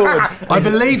 Lord. I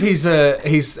believe he's a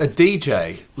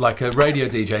DJ, like a radio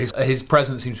DJ. His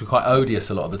presence seems to be quite odious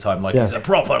a lot of the time. Like he's a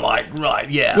proper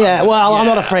Yeah, well, I'm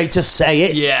not afraid to say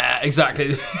it. Yeah,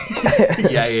 exactly.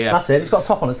 yeah. That's it. It's got a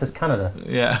top on it that says Canada.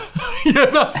 Yeah. Yeah,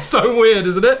 that's so weird,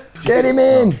 isn't it? Get him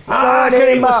in. I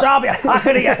could eat wasabi. I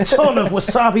could eat a ton of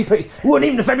wasabi peas. Wouldn't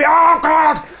even offend me. Oh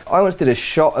God! I once did a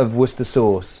shot of Worcester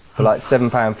sauce for like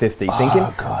 £7.50, thinking,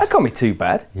 that can't be too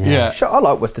bad. Yeah. I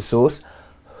like Worcester sauce.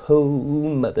 Oh,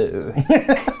 mother.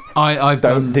 I've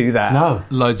Don't done do that. No.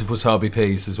 loads of wasabi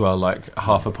peas as well, like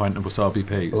half a pint of wasabi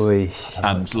peas. Oy.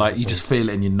 And like you just feel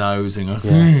it in your nose and go,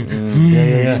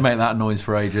 Yeah. you make that noise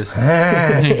for ages. So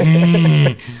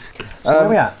where are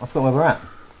we at? I forgot where we're at.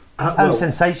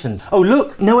 Sensations. Oh,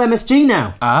 look, no MSG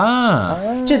now.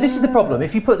 This is the problem.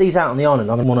 If you put these out on the island,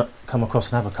 I'm going to want to come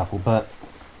across and have a couple, but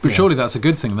surely that's a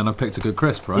good thing, then I've picked a good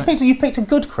crisp, right? You've picked a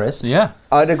good crisp? Yeah.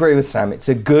 I'd agree with Sam. It's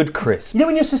a good crisp. You know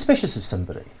when you're suspicious of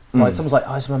somebody? Like, someone's like,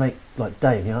 it's my mate, like,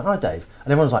 Dave. You're like, hi, Dave.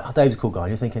 And everyone's like, Dave's a cool guy. And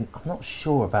you're thinking, I'm not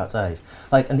sure about Dave.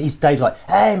 Like, and Dave's like,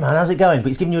 hey, man, how's it going? But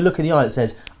he's giving you a look in the eye that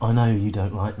says, I know you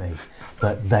don't like me,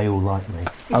 but they all like me.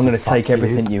 I'm going to take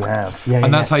everything you have. Yeah,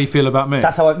 and that's how you feel about me?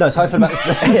 That's how I feel about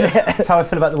that's how I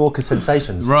feel about the Walker's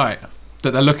Sensations. Right.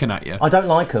 That they're looking at you. I don't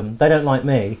like them. They don't like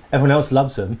me. Everyone else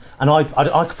loves them. And I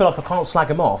feel like I can't slag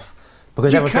them off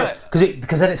because then it's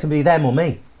going to be them or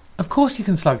me. Of course you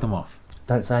can slag them off.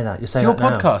 Don't say that. You're saying it's your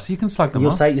that podcast. You can slag them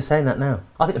off. You're saying that now.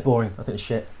 I think they're boring. I think they're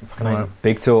shit. I fucking hate them.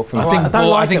 Big talk from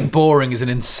I think boring is an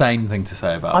insane thing to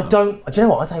say about them. Do you know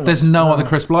what? I don't. There's no other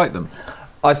crisp like them.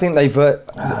 I think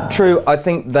true. I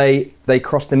think they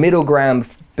cross the middle ground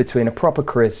between a proper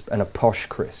crisp and a posh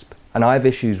crisp. And I have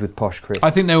issues with posh crisps.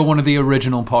 I think they were one of the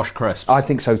original posh crisps. I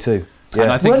think so too. Yeah.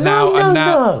 And I think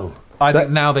I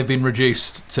think now they've been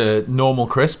reduced to normal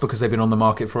crisp because they've been on the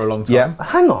market for a long time. Yeah.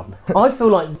 Hang on. I feel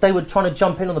like they were trying to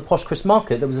jump in on the posh crisp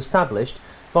market that was established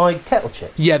by Kettle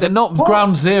Chips. Yeah, they're not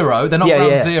ground zero. They're not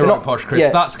ground zero posh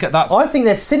crisps. Yeah. That's. I think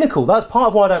they're cynical. That's part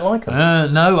of why I don't like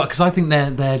them. No, because I think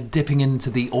they're dipping into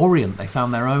the Orient. They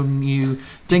found their own new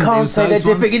thing. You can't say they're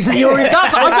dipping into the Orient.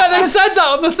 I bet they said that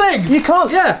on the thing. You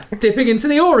can't. Yeah, dipping into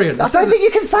the Orient. I don't think you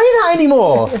can say that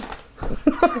anymore.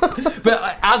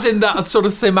 But as in that sort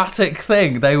of thematic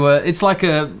thing, they were. It's like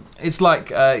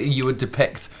you would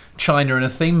depict China in a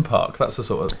theme park. That's the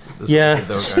sort of thing they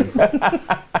were going.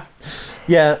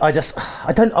 Yeah, I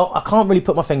can't really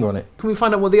put my finger on it. Can we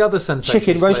find out what the other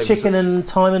sensations? Roast chicken and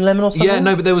thyme and lemon or something? Yeah,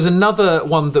 no, but there was another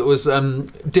one that was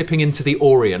dipping into the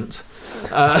Orient.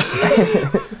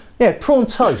 Yeah, prawn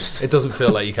toast. It doesn't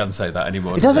feel like you can say that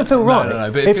anymore. It doesn't feel right.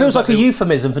 No, but it feels like a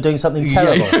euphemism for doing something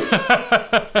terrible.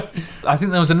 I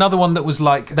think there was another one that was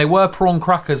like they were prawn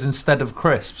crackers instead of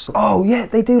crisps. Oh yeah,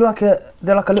 they're like a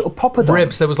little poppadom.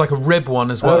 Ribs. There was like a rib one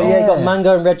as well. Oh yeah, you got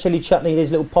mango and red chilli chutney. These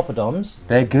little poppadoms.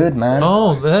 They're good, man.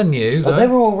 Oh, they're new. They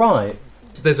were all right.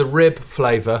 There's a rib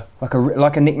flavour, like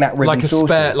a knick-knack rib,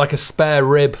 like a spare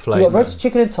rib flavour. You've got roasted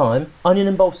chicken and thyme, onion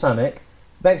and balsamic,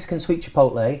 Mexican sweet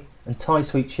chipotle, and Thai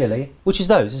sweet chili, which is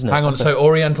those, isn't it? Hang on, so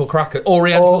Oriental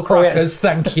crackers,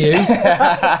 thank you.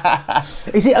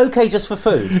 Is it okay just for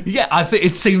food? Yeah, I think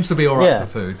it seems to be all right for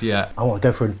food, yeah. I want to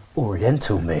go for an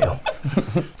Oriental meal.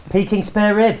 Peking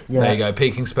spare rib. Yeah. There you go,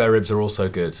 Peking spare ribs are also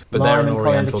good, but they're an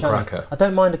Oriental cracker. I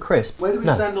don't mind a crisp. Where do we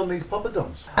stand on these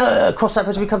poppadoms? Cross that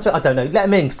bridge when we come to it. I don't know. Let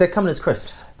them in, because they're coming as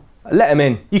crisps. Let them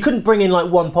in. You couldn't bring in like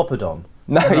one poppadom.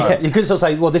 No, yeah. You could still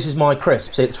say, well, this is my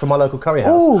crisps. It's from my local curry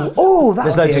house. Oh, that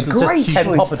would be just a great 10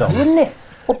 choice, poppadoms. wouldn't it?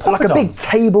 Like a big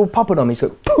table poppadom. He's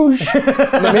got push in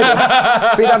the middle.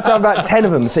 But you'd have to have about 10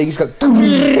 of them, so you just go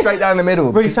straight down the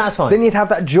middle. Really satisfying. Then you'd have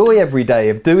that joy every day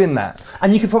of doing that.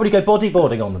 And you could probably go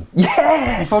bodyboarding on them.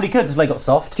 Yes! You probably could, because they got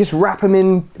soft. Just wrap them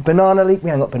in banana leaf. We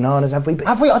haven't got bananas, have we?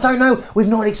 Have we? I don't know. We've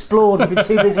not explored. We've been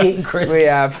too busy eating crisps. We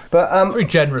have. But very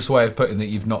generous way of putting that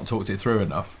you've not talked it through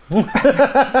enough.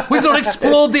 We've not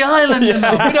explored the island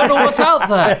enough. We don't know what's out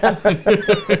there.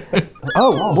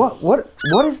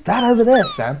 What is that over there,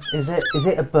 Sam? Is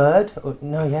it a bird?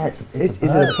 No, yeah, it's a bird. Is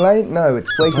it a plane? No,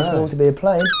 it's way too small to be a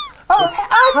plane. Oh,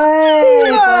 hey,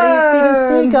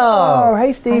 Steven Seagal. Oh,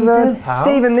 hey, Stephen.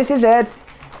 Stephen, this is Ed.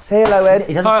 Say hello,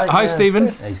 Ed. Hi, Stephen.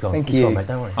 Yeah, he's gone. Thank He's you. gone, mate.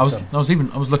 Don't worry. I was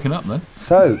looking up then.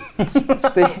 So,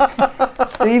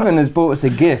 Stephen has bought us a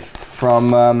gift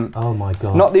from. Oh my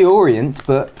God. Not the Orient,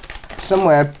 but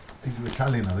somewhere. These are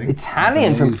Italian, I think.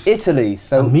 Italian from Italy.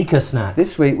 So Amica snack.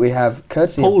 This week we have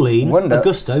courtesy Pauline of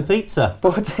Augusto pizza.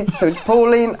 So it's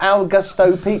Pauline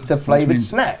Augusto pizza flavoured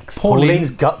snacks. Pauline's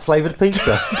gut flavoured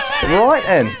pizza. Right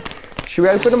then. Should we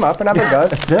open them up and have a go?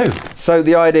 Let's do. So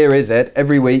the idea is, Ed,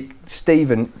 every week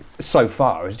Stephen, so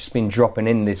far, has just been dropping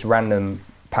in this random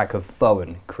pack of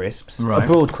Thoen crisps. Right.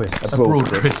 Abroad crisps. Abroad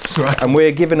crisps, right. And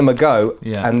we're giving them a go,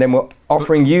 Yeah. and then we're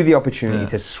offering you the opportunity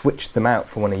to switch them out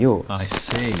for one of yours. I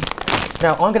see.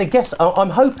 Now, I'm going to guess, I'm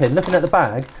hoping, looking at the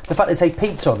bag, the fact they say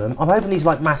pizza on them, I'm hoping these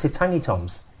like massive Tangy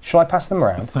Toms. Shall I pass them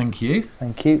around? Thank you.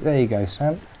 Thank you. There you go,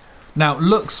 Sam. Now,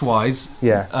 looks-wise,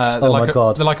 Yeah. my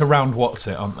God. They're like a round what's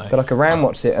it, aren't they? They're like a round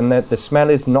what's it, and the smell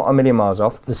is not a million miles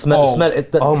off. The smell,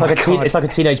 it's like a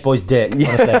teenage boy's dick,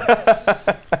 honestly.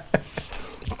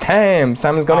 Damn,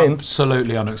 Sam's gone in.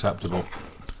 Absolutely unacceptable.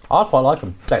 I quite like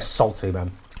them. They're salty,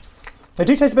 man. They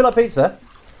do taste a bit like pizza.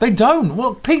 They don't.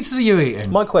 What pizzas are you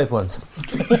eating? Microwave ones.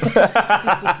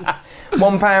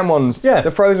 £1 ones. Yeah,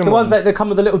 the frozen the ones ones. that come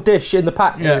with a little dish in the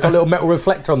pack. Yeah. They've got a little metal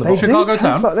reflector on the They bottom. do Chicago taste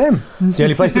Town. like them. It's the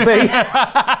only place to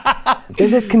be.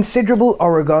 There's a considerable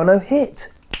oregano hit.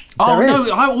 Oh There no! is.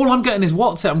 All I'm getting is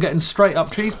what's it? I'm getting straight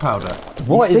up cheese powder.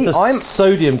 What You is see, the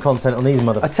sodium content on these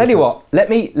motherfuckers? I tell you what, let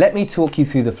me talk you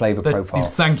through the flavour profile.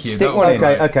 Thank you. Stick That- one in.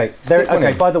 Okay. Stick one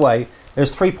in. By the way,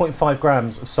 there's 3.5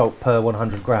 grams of salt per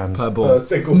 100 grams. Per ball.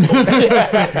 Single ball.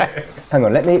 Hang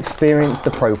on, let me experience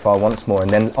the profile once more, and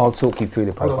then I'll talk you through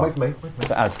the Hold profile. on, wait for me.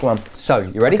 So, Alex, go on. So,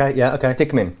 you ready? Okay, yeah, okay. Stick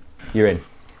them in. You're in.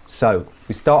 So,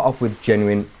 we start off with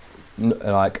genuine,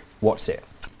 what's it?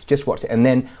 Just what's it, and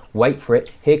then wait for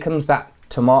it. Here comes that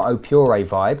tomato puree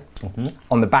vibe.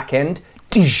 On the back end,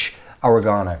 dish,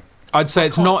 oregano. I'd say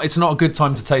it's not a good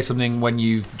time to taste something when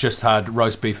you've just had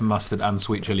roast beef and mustard and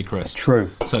sweet chili crisp. True.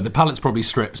 So the palate's probably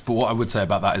stripped, but what I would say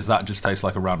about that is that just tastes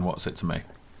like a round what's it to me.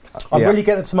 I Yeah. really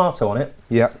get the tomato on it.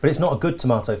 Yeah. But it's not a good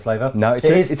tomato flavour. No, it's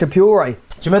It a puree.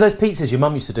 Do you remember those pizzas your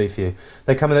mum used to do for you?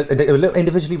 They come in, they were little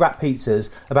individually wrapped pizzas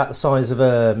about the size of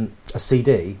a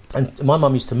CD, and my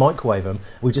mum used to microwave them.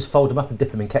 We just fold them up and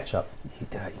dip them in ketchup. You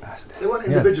dirty bastard. They weren't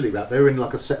individually wrapped. They were in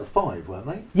like a set of 5, weren't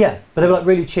they? Yeah, but they were like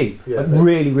really cheap. Yeah, like but-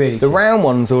 really, really The cheap. round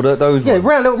ones or those Yeah,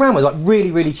 ones? little round ones, like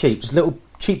really, really cheap. Just little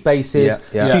cheap bases,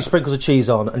 Yeah, yeah. a few sprinkles of cheese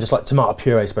on, and just like tomato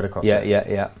puree spread across Yeah, it.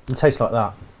 yeah. It tastes like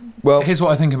that. Well, Here's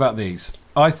what I think about these.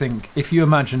 I think if you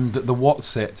imagine that the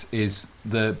what's it is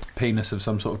the penis of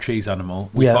some sort of cheese animal,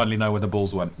 we Yeah. finally know where the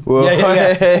balls went. whoa,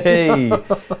 Yeah. hey,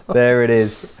 there it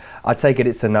is. I take it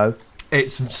it's a no.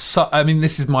 I mean,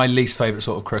 this is my least favourite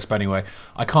sort of crisp anyway.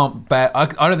 I can't bear... I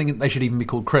don't think they should even be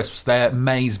called crisps. They're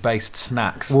maize-based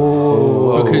snacks.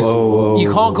 Because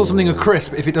you can't call something a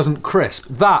crisp if it doesn't crisp.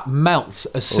 That melts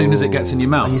as soon as it gets in your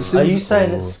mouth. As soon Are as- you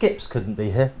saying that Skips couldn't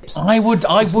be here? I would...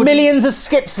 Millions of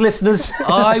Skips listeners.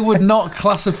 I would not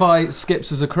classify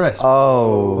Skips as a crisp.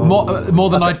 Oh. More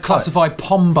than I'd classify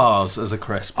Pom bars as a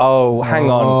crisp. Oh, hang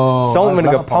on. Salt and I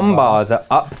vinegar love a Pom pom bar. bars are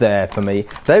up there for me.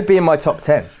 They'd be in my top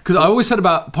 10. Because I always said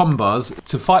about Pom bars,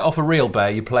 to fight off a real bear,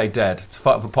 you play dead. To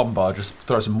fight off a Pom bar, just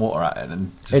throw some water at it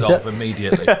and dissolve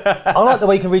immediately. I like the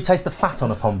way you can really taste the fat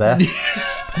on a Pom Bear.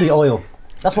 The oil.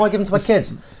 That's why I give them to my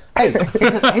kids. Hey,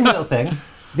 here's a little thing.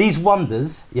 These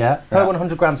Wonders, per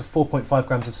 100 grams of 4.5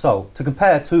 grams of salt, to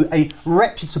compare to a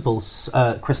reputable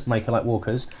crisp maker like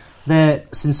Walker's, their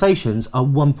sensations are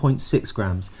 1.6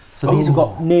 grams. So these have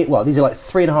got these are like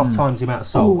 3.5 times the amount of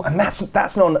salt. Oh, and that's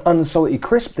not an unsalty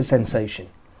crisp, the sensation.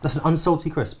 That's an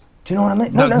unsalty crisp. Do you know what I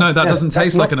mean? No, that doesn't that's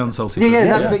taste not- like an unsalty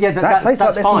Yeah, crisp. That tastes like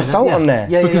that's there's fine. some salt on there.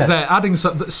 Yeah, Because yeah. they're adding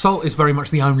salt is very much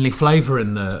the only flavour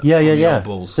in the Yeah, on the yeah. old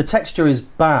balls. The texture is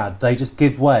bad. They just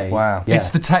give way. Wow. Yeah.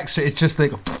 It's the texture. It's just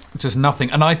just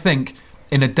nothing. And I think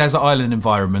in a desert island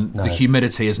environment, the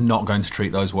humidity is not going to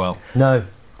treat those well. No.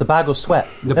 The bag will sweat.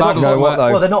 The They're bag not- will sweat.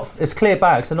 Well, they're not. It's clear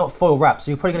bags. They're not foil wrapped, so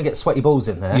you're probably going to get sweaty balls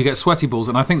in there. You get sweaty balls,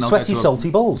 and I think they'll get Sweaty, to a-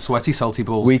 salty balls. Sweaty, salty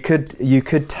balls. You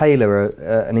could tailor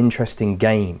an interesting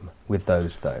game with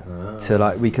those though.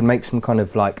 To we can make some kind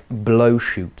of blow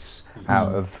shoots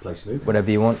out of Play Snoop.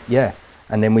 whatever you want. Yeah.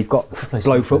 And then we've got Play blow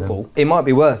Snoop with football. It might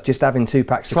be worth just having 2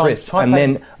 packs Try- of crisps try and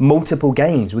playing- then multiple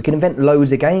games. We can invent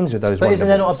loads of games with those. But isn't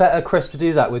there not a Wonder better crisp to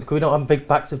do that with? Could we not have big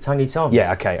packs of Tangy Toms?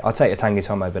 Yeah, okay. I'll take a Tangy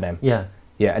Tom over them. Yeah.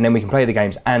 Yeah, and then we can play the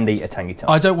games and eat a Tangy Tom.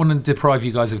 I don't want to deprive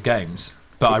you guys of games,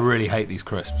 but I really hate these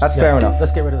crisps. That's fair enough.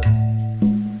 Let's get rid of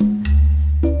them.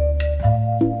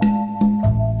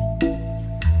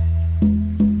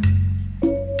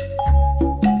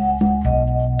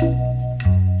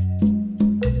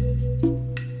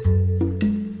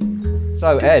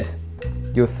 So, Ed,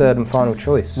 your third and final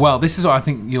choice. Well, this is why I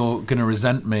think you're going to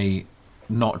resent me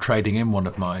not trading in one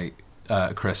of my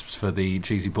crisps for the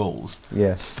cheesy balls.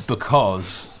 Yes.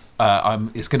 Because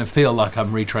it's going to feel like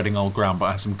I'm retreading old ground, but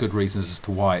I have some good reasons as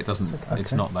to why it doesn't.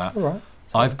 It's not that. All right.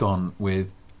 I've gone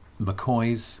with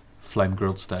McCoy's flame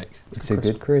grilled steak, It's a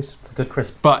good crisp. It's a good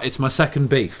crisp. but it's my second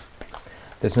beef.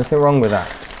 There's nothing wrong with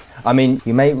that. I mean,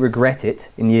 you may regret it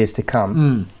in years to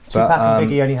come. Tupac and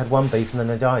Biggie only had one beef and then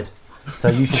they died. So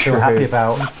you should feel True. happy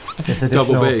about this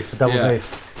additional beef, double yeah.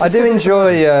 beef. I do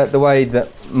enjoy the way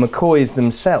that McCoy's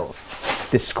themselves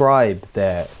describe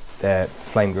their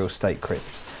flame grilled steak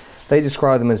crisps. They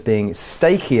describe them as being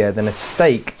steakier than a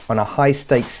steak on a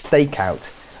high-stakes stakeout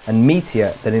and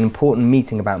meatier than an important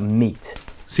meeting about meat.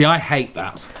 See, I hate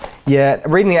that. Yeah,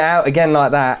 reading it out again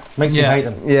like that. Makes me Yeah. hate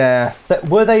them. Yeah.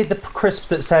 Were they the crisps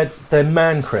that said they're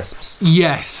man crisps?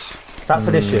 Yes. That's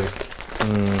an issue.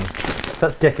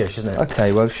 That's dickish, isn't it?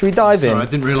 Okay, well, should we dive Sorry, in? I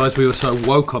didn't realise we were so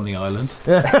woke on the island.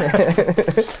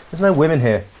 There's no women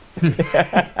here.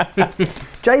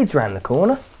 Jade's round the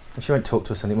corner. She won't talk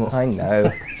to us anymore. I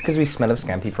know. It's because we smell of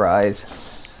scampi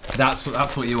fries. That's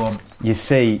what you want. You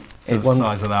see, It's the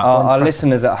size of that. Our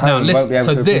listeners at home Now, won't be able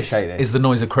so to this appreciate this. is the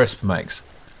noise a crisp makes.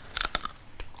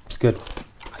 It's good.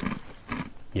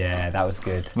 Yeah, that was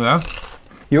good. Yeah.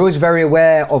 You're always very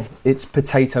aware of its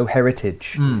potato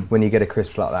heritage when you get a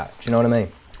crisp like that. Do you know what I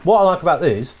mean? What I like about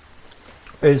these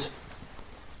is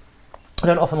I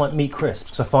don't often like meat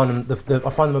crisps because I find them I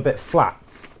find them a bit flat.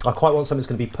 I quite want something that's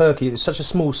going to be perky. It's such a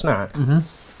small snack, only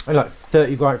like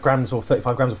 30 grams or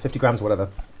 35 grams or 50 grams or whatever.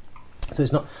 So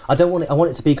it's not. I don't want it. I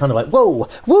want it to be kind of like whoa,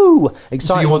 woo,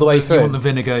 exciting all the way through. You want the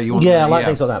vinegar. You want I like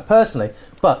things like that personally.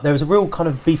 But there is a real kind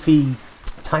of beefy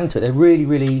tang to it. They're really,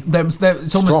 really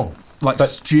it's almost strong. Like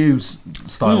stew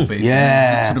style beef.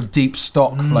 Yeah. Sort of deep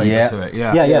stock flavour to it.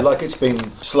 Yeah. Yeah. Like it's been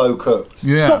slow cooked.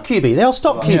 Yeah. Stock QB. They are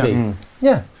stock QB.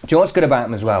 Yeah. Do you know what's good about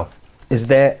them as well? Is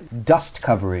their dust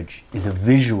coverage is a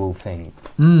visual thing.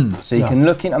 So you can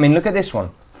look in. I mean, look at this one.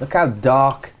 Look how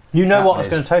dark. You know that what it's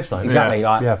is. going to taste like. Exactly.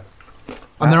 Yeah.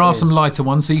 And there are That some is- lighter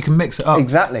ones, so you can mix it up.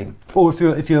 Exactly. Or if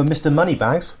you're Mr.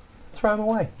 Moneybags, throw them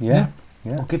away. Yeah.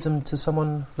 Or give them to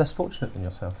someone less fortunate than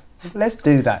yourself. Let's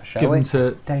do that, shall Give we? them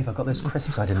to. Dave, I got those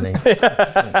crisps I didn't eat. Do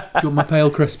you want my pale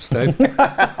crisps, Dave?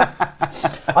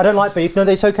 I don't like beef. No,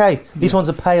 it's okay. These ones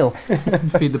are pale.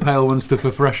 Feed the pale ones to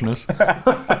for freshness.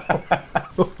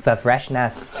 For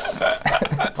freshness.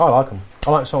 I like them.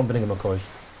 I like salt and vinegar McCoys.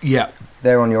 Yeah.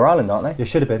 They're on your island, aren't they? They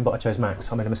should have been, but I chose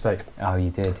Max. I made a mistake. Oh,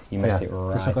 you did. You missed it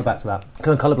Let's not right. go back to that.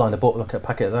 Because I'm colourblind, I bought like a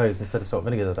packet of those instead of salt and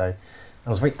vinegar the other day. And I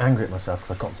was very angry at myself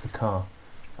because I got into the car.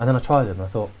 And then I tried them and I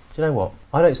thought, do you know what?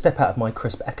 I don't step out of my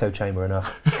crisp echo chamber enough.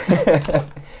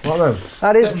 What I mean?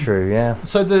 That is true, yeah.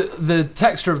 So the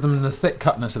texture of them and the thick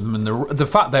cutness of them and the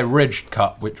fact they're ridged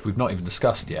cut, which we've not even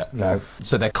discussed yet. No.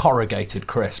 So they're corrugated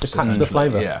crisps. To catch the essentially.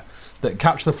 flavour. Yeah. That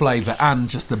catch the flavour and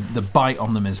just the bite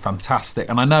on them is fantastic.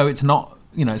 And I know it's not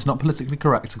politically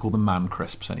correct to call them man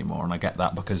crisps anymore, and I get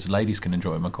that because ladies can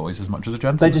enjoy McCoys as much as a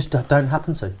gentleman. They just don't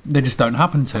happen to. They just don't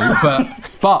happen to.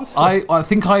 But I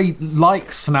think I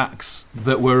like snacks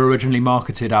that were originally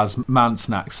marketed as man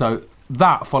snacks. So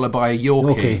that followed by a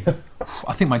Yorkie.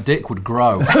 I think my dick would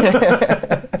grow.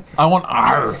 I want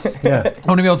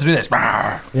to be able to do this.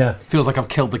 Yeah. Feels like I've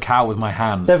killed the cow with my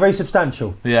hands. They're very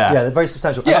substantial. Yeah. Yeah, they're very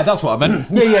substantial. Yeah, that's what I meant.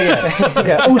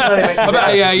 Yeah. Also, they make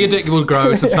Yeah, your dick will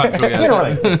grow substantially. You know what I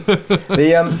mean? Do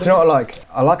you know what I like?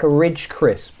 I like a ridge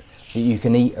crisp that you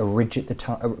can eat a ridge at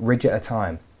a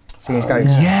time. So you just go,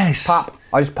 Yes. pop.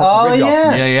 I just pop the ridge off.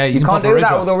 Yeah, You can't pop a do ridge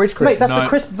that off. with a ridge crisp. Mate, that's No. the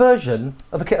crisp version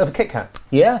of a Kit Kat.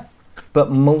 Yeah,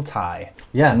 but multi.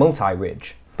 Yeah.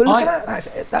 Multi-ridge. But look at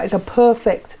that. That is a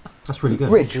perfect That's really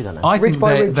good. ridge. Do that now. I Ridge think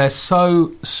by ridge. they're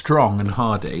so strong and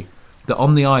hardy that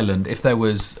on the island, if there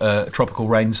was a tropical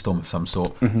rainstorm of some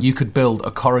sort, you could build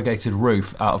a corrugated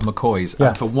roof out of McCoys, Yeah.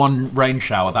 and for one rain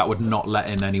shower, that would not let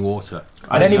in any water.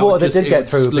 And any water that did it get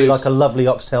through would be sluice. like a lovely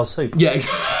oxtail soup. Yeah,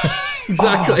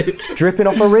 exactly. Dripping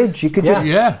off a ridge. You could just...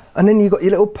 Yeah. And then you've got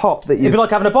your little pot that It'd you've be like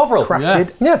having a Bovril.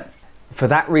 crafted. Yeah. For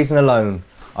that reason alone,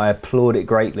 I applaud it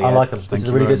greatly. I like them. This Thank is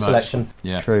you a really very good much. selection.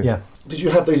 Yeah. True. Yeah. Did you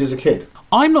have these as a kid?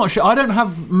 I'm not sure. I don't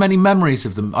have many memories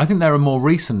of them. I think they're a more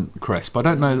recent crisp. I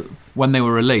don't know when they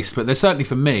were released, but they're certainly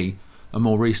for me a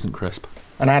more recent crisp,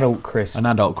 An adult crisp. an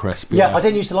adult crisp. Yeah, I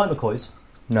didn't used to like McCoys.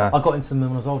 No. I got into them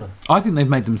when I was older. I think they've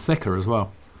made them thicker as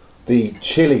well. The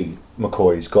chili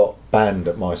McCoys got banned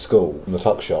at my school from the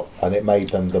tuck shop, and it made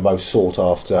them the most sought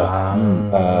after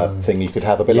thing you could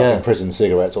have, a bit Yeah. like in prison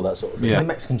cigarettes or that sort of thing. Yeah. It's a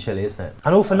Mexican chili, isn't it?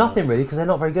 And all for nothing, really, because they're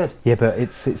not very good. Yeah, but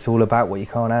it's all about what you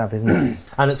can't have, isn't it?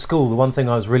 And at school, the one thing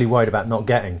I was really worried about not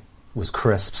getting was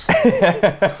crisps.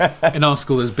 In our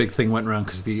school, this big thing went around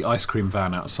because the ice cream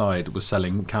van outside was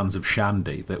selling cans of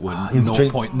shandy that were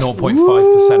 0.5%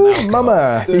 alcohol.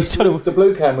 Mama! The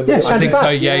blue can with Yeah, the I Shandy think so.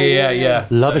 Bass. Yeah.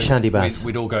 Love a Shandy Bass.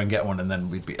 We'd all go and get one, and then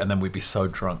we'd be so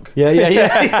drunk.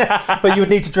 Yeah. But you would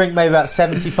need to drink maybe about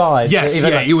 75. Yes,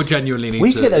 Even yeah, like- you would genuinely need We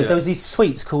used to get those. yeah. There was these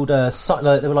sweets called they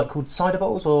were like called cider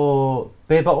bottles or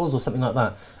beer bottles or something like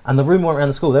that. And the rumour went around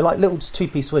the school. They're like little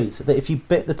two-piece sweets that if you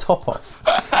bit the top off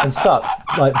and sucked,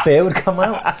 like beer would come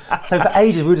out. So for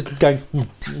ages we were just going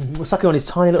sucking on these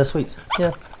tiny little sweets.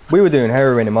 Yeah. We were doing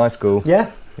heroin in my school. Yeah.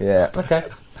 Yeah. Okay.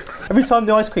 Every time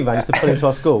the ice cream van used to pull into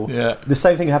our school, Yeah. the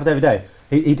same thing happened every day.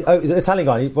 He's an Italian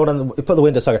guy. He'd put the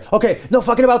window so okay, no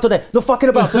fucking about today, no fucking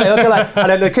about today. Okay, like, and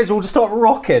then the kids would all just start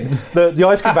rocking the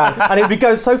ice cream van, and it'd be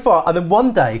going so far. And then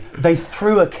one day they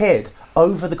threw a kid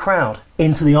over the crowd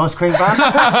into the ice cream van.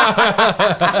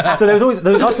 So the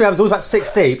ice cream van was always about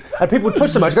 6 deep, and people would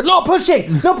push so much, go, not pushing,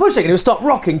 and it would start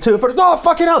rocking to and fro. Oh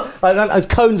fucking hell! Like, there's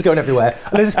cones going everywhere,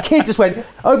 and this kid just went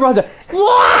over under,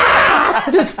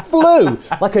 just flew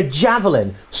like a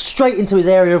javelin straight into his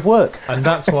area of work. And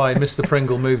that's why Mr.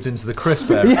 Pringle moved into the crisp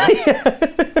area.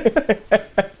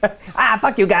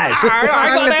 Fuck you guys.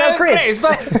 I'm gonna sell crisps.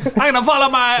 I'm gonna follow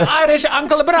my Irish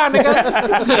Uncle Brannigan.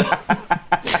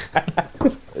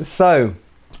 So,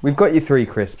 we've got you 3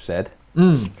 crisps, Ed.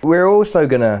 We're also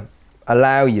going to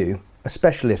allow you a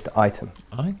specialist item.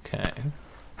 Okay.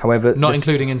 However, Not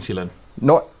including insulin.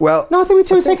 Not well. No, I think we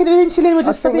two were taking the insulin. We're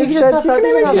just I think you you just said have you that.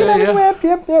 can have Yeah.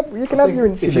 it. Yep. You can have your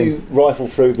If insulin. you rifle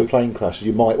through the plane crashes,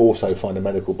 you might also find a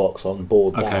medical box on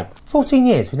board. Okay. That. 14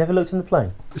 years. We never looked in the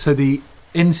plane. So the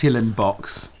insulin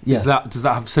box, does that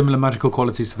have similar magical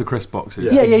qualities to the crisp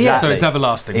boxes? Yeah. So it's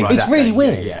everlasting, right? It's really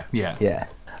weird. Yeah.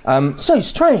 So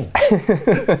strange.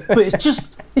 But it's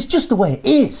just the way it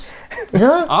is. You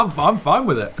know? I'm fine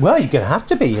with it. Well, you're going to have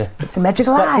to be. It's a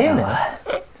magical Stuck here island.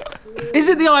 now. Is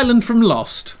it the island from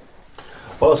Lost?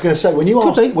 Well, I was going to say, when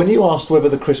you asked whether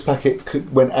the crisp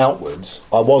packet went outwards,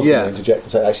 I was going to interject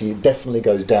and say actually it definitely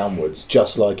goes downwards,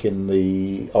 just like in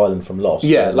the island from Lost.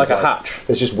 Yeah, where like a there's hatch.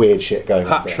 There's just weird shit going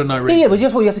on. Hatch for no Yeah, reason. but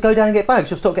that's what you have to go down and get bags.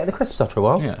 You'll stop getting the crisps after a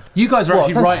while. Yeah. You guys are What,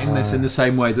 actually that's- writing this in the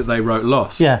same way that they wrote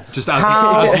Lost. Yeah. Just as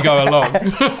you go along.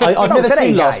 I've never today,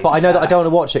 seen Lost, guys. but I know that I don't want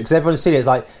to watch it because everyone's seen it. It's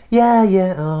like,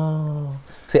 oh.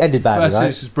 So it ended badly, First right?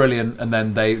 this was brilliant, and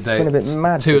then they went a bit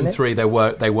mad, 2 didn't and it? 3 they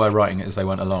were writing it as they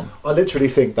went along. I literally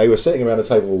think they were sitting around a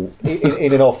table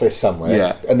in an office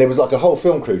somewhere, and there was like a whole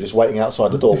film crew just waiting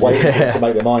outside the door, waiting for them to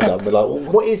make their mind up. And we're like,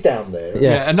 well, what is down there?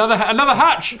 Yeah, another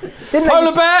hatch.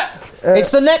 Polar bear.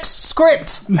 It's the next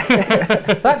script.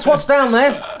 That's what's down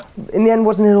there. In the end,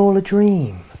 wasn't it all a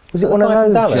dream? Was it one of Life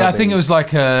in those? Dallas? Yeah, I think it was like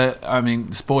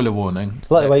spoiler warning.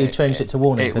 I like the way you changed it to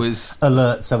warning. It 'cause was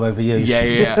alert so overused.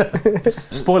 Yeah.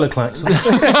 Spoiler clacks.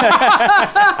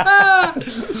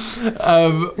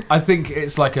 I think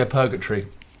it's like a purgatory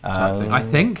type thing. I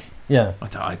think. Yeah. I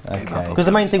gave up. Because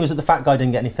the main thing was that the fat guy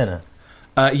didn't get any thinner.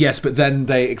 Yes, but then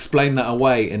they explained that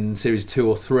away in series 2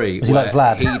 or 3. Was he like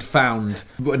Vlad?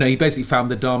 He basically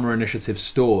found the Dharma Initiative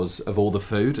stores of all the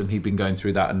food, and he'd been going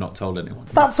through that and not told anyone.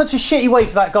 That's such a shitty way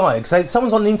for that guy. Because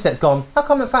someone's on the internet's gone, how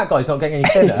come that fat guy's not getting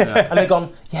any thinner? And they've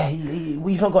gone,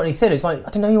 you've not got any thinner. It's like, I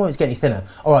didn't know you wanted to get any thinner.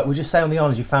 All right, we'll just say on the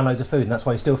island you found loads of food and that's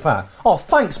why you're still fat. Oh,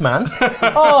 thanks, man.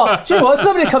 Oh, do you know what? It's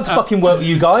lovely to come to fucking work with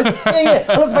you guys. Yeah.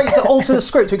 I love the fact you have to alter the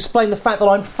script to explain the fact that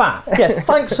I'm fat. Yeah,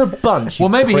 thanks a bunch, you Well,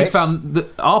 maybe pricks. he found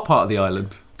our part of the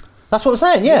island. That's what I'm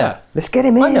saying, yeah. Let's get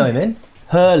him in. I know him in.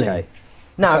 Hurley. Okay.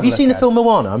 Now, have you seen the film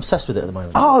Moana? I'm obsessed with it at the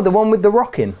moment. Oh, the one with the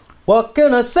rocking. What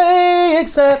can I say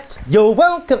except you're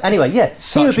welcome? Anyway, yeah,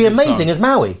 Such he would be a good amazing song. as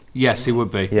Maui. Yes, he would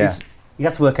be. Yeah. You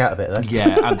have to work out a bit, though.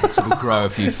 Yeah, and sort of grow a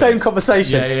few things. Same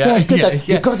conversation. Yeah, it's good, yeah, though. yeah.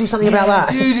 You've got to do something about that.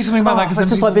 Do something about that, 'cause It's then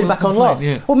just like people being back will on complain, Lost.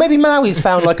 yeah. Well, maybe Maui's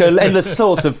found like an endless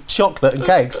source of chocolate and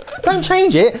cakes. Don't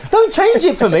change it. Don't change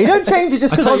it for me. Don't change it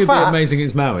just I because tell I'm you, it'd be fat. amazing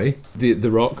as Maui, the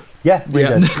Rock. Yeah, really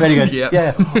Yeah. good. Really good. Yeah.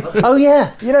 Yeah. Oh,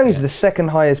 yeah. You know, he's the second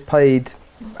highest paid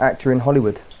actor in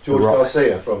Hollywood. George The Rock.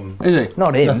 Garcia from... Is he?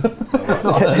 Not him.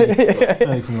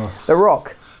 The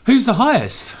Rock. Who's the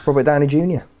highest? Robert Downey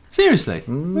Jr. Seriously?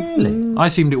 Really? I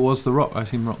assumed it was the Rock. I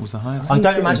assumed Rock was the highest. I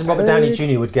don't imagine Robert Downey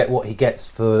Jr. would get what he gets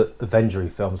for Avengery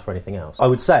films for anything else. I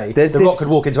would say There's The this- Rock could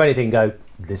walk into anything and go,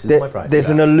 this is my price. There's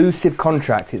an elusive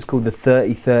contract. It's called the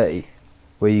 30-30,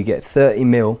 where you get 30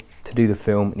 mil to do the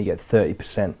film and you get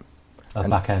 30%. A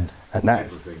back end. And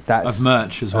that's Of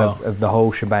merch as well. Of the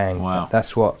whole shebang. Wow.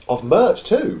 That's what Of merch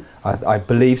too. I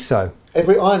believe so.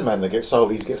 Every Iron Man that gets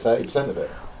sold, he's get 30% of it.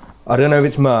 I don't know if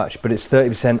it's merch, but it's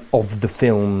 30% of the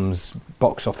film's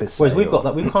box office. Whereas sale. we've got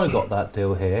that. We've kind of got that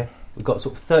deal here. We've got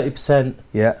sort of 30%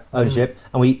 Yeah. ownership,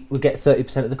 and we get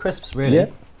 30% of the crisps. Really. Yeah.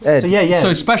 Ed, So yeah.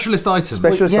 So specialist item.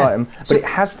 specialist yeah. item, but So- it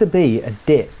has to be a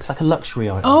dip. It's like a luxury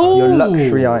item. Oh! Your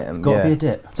luxury item. It's got to yeah. be a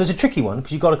dip. So it's a tricky one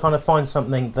because you've got to kind of find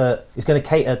something that is going to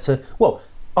cater to. Well,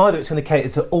 either it's going to cater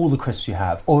to all the crisps you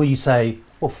have, or you say,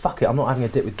 well, fuck it, I'm not having a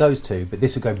dip with those two, but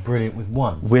this would go brilliant with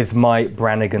one. With my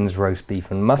Brannigan's roast beef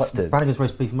and mustard. Brannigan's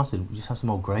roast beef and mustard. We just have some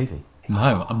old gravy.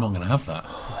 No, I'm not going to have that.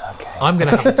 Okay. I'm going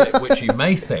to have a dip which you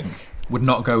may think would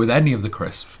not go with any of the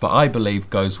crisps, but I believe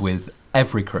goes with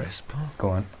every crisp. Go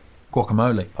on.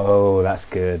 Guacamole. Oh, that's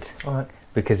good. All right.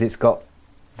 Because it's got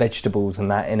vegetables and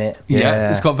that in it.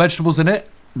 Yeah, it's got vegetables in it,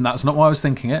 and that's not why I was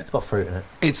thinking it. It's got fruit in it.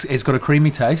 It's got a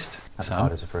creamy taste.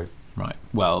 Avocado's a fruit. Right.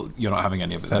 Well, you're not having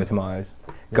any of it So then. tomatoes.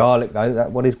 Garlic, though.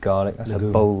 What is garlic? That's Legume.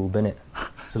 a bulb, innit?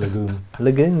 It's a legume.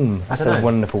 Legume. That's don't a know.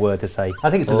 wonderful word to say. I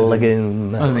think it's a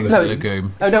legume. I don't think it's No, a it's-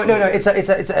 legume. Oh, no. It's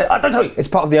a. Don't tell you. It's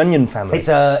part of the onion family. It's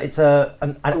an It's the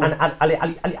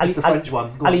French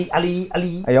one. Go on.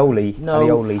 aioli. No.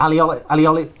 Aioli.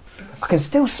 Alioli. I can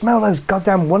still smell those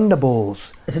goddamn Wonder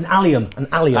Balls. It's an allium. An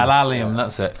allium. Allium,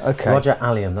 that's it. Okay. Roger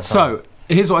Allium. That's So,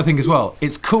 here's what I think as well.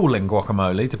 It's cooling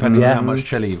guacamole, depending on how much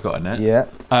chili you've got in it. Yeah.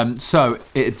 So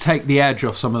it'd take the edge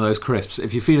off some of those crisps.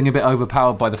 If you're feeling a bit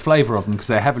overpowered by the flavour of them, because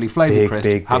they're heavily flavoured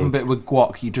crisps, have a bit with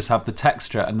guac, you just have the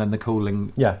texture and then the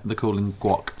cooling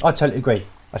guac. I totally agree.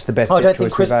 That's the best. I don't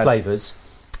think crisp flavours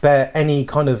bear any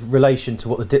kind of relation to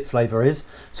what the dip flavour is.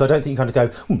 So I don't think you kind of go,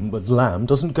 but lamb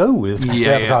doesn't go with the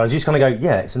avocado. You just kind of go,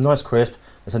 it's a nice crisp,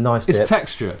 it's a nice dip. It's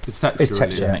texture. It's texture,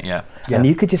 isn't it? Yeah. And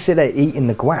you could just sit there eating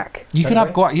the guac. You could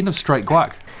have guac. You can have straight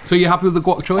guac. So you're happy with the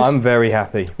guac choice? I'm very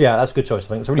happy. Yeah, that's a good choice, I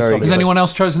think. It's a really solid Has anyone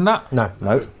else chosen that?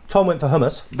 No. Tom went for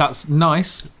hummus. That's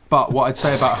nice. But what I'd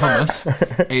say about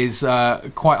hummus is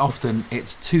quite often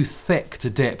it's too thick to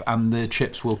dip and the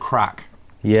chips will crack.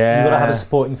 Yeah. You've got to have a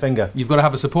supporting finger. You've got to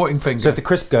have a supporting finger. So if the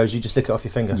crisp goes, you just lick it off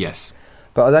your finger. Yes.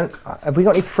 But have we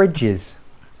got any fridges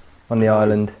on the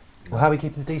island? Well, how are we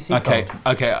keeping the DC cold?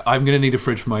 Okay, I'm going to need a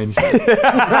fridge for my inside.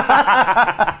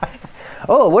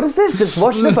 Oh, what is this? That's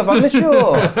washing up on the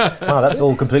shore. Wow, that's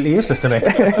all completely useless to me.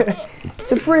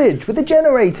 It's a fridge with a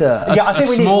generator. I think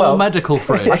we need small medical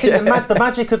fridge. I think the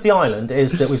magic of the island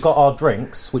is that we've got our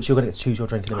drinks, which you're going to get to choose your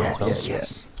drink in a minute as well.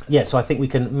 Yes. Yeah, so I think we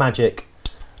can magic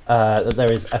that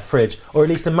there is a fridge, or at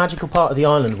least a magical part of the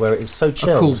island where it is so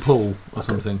chilled. A cool pool or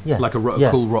something. Like a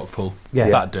cool rock pool. Yeah.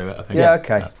 That'd do it, I think. Yeah,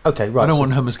 okay. Okay, right. I don't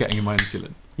want hummus getting in my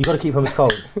insulin. You've got to keep hummus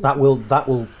cold. That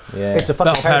will. It's a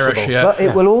fucking perishable. Perish, yeah. But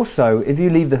it will also, if you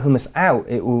leave the hummus out,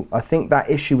 it will. I think that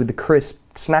issue with the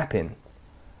crisp snapping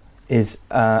is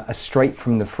a straight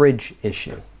from the fridge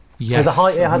issue. Yes.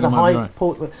 It has a high.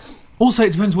 Also,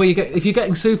 it depends where you get. If you're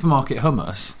getting supermarket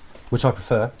hummus, which I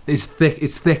prefer, it's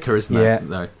thicker, isn't it?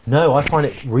 Though. No, I find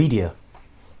it reedier.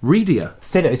 Reedier?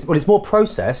 Thinner. It's more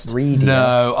processed. Reedier.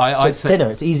 No, I'd say thinner.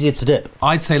 It's easier to dip.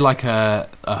 I'd say like a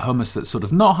hummus that's sort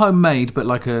of not homemade, but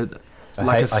like a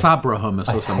Sabra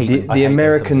hummus or something. The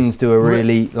Americans do a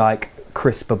really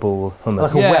crispable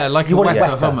hummus. Like a wetter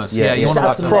hummus. Yeah, you want to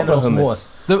add some proper hummus.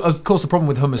 Of course, the problem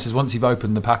with hummus is once you've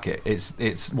opened the packet,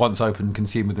 it's once opened,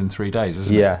 consumed within 3 days,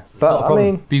 isn't it? Yeah, but I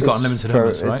mean, you've got unlimited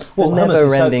hummus, right? Well,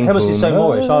 hummus is so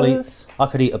moreish. I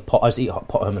could eat a pot. I just eat a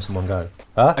pot of hummus in one go.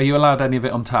 Are you allowed any of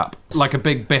it on tap? Like a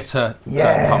big bitter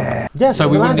pump? Yeah. So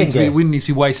we wouldn't need to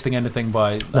be wasting anything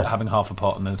by having half a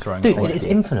pot and then throwing it away. Dude, it's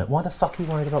infinite. Why the fuck are you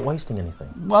worried about wasting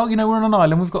anything? Well, we're on an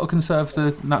island. We've got to conserve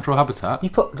the natural habitat.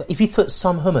 If you put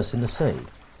some hummus in the sea,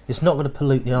 it's not going to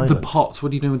pollute the island. The pot.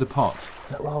 What are you doing with the pot?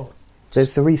 Well,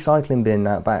 there's a recycling bin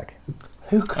out back.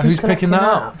 Who's picking that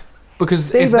up?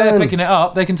 Because if they're picking it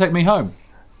up, they can take me home.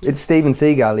 It's Steven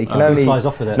Seagal. He can only flies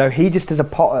off with it. No, he just does a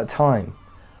pot at a time.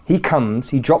 He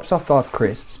comes, he drops off our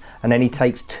crisps, and then he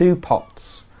takes 2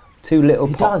 pots, 2 little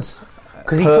pots. He does.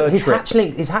 Because his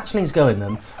hatchlings go in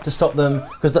them to stop them,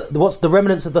 because the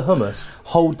remnants of the hummus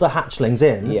hold the hatchlings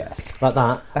in, like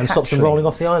that, and stops them rolling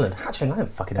off the island. Hatchling, I don't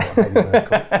fucking know what baby bird's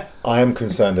called. I am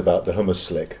concerned about the hummus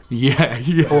slick.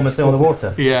 Yeah. Almost in the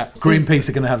water. Yeah. Greenpeace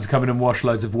are going to have to come in and wash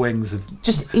loads of wings of.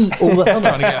 Just eat all the hummus.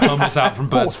 Trying to get hummus out from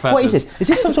birds' feathers. What is this? Is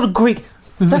this some sort of Greek?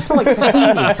 Does that smell like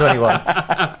tahini to anyone?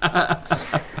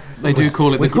 They do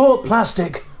call it. We thought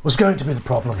plastic was going to be the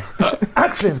problem.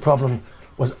 Actually, the problem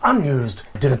was unused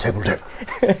dinner table tip.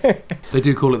 They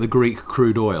do call it the Greek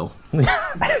crude oil. You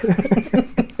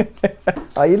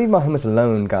leave my hummus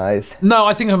alone, guys. No,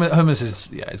 I think hummus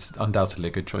is it's undoubtedly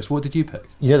a good choice. What did you pick?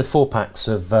 You know the 4-packs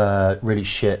of really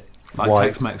shit white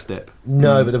Tex-Mex dip?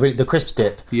 No, but the crisp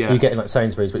dip you get in like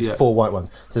Sainsbury's, but it's 4 white ones.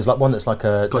 So there's like one that's like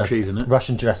got cheese in it.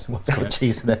 Russian dressing, one's got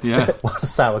cheese in it. Yeah. One's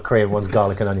sour cream, one's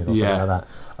garlic and onion or something like that.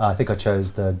 I think I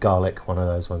chose the garlic one of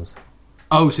those ones.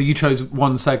 Oh, so you chose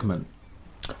one segment?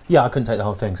 Yeah, I couldn't take the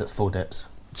whole thing because it's 4 dips.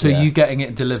 So you getting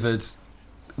it delivered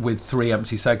with 3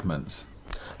 empty segments?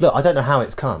 Look, I don't know how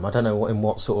it's come. I don't know in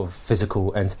what sort of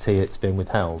physical entity it's been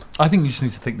withheld. I think you just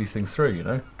need to think these things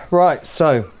through, Right,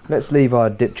 so let's leave our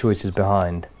dip choices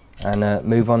behind and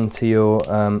move on to your.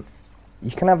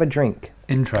 You can have a drink.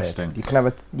 Interesting. You can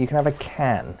have a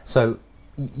can. So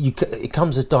it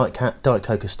comes as Diet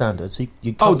Coke as standard. So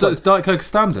you Diet Coke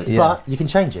standard. Yeah. But you can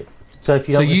change it. So if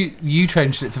you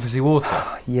changed it to fizzy water.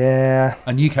 Yeah.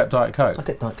 And you kept Diet Coke. I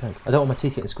get Diet Coke. I don't want my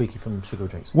teeth getting squeaky from sugary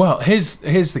drinks. Well, here's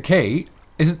the key.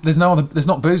 There's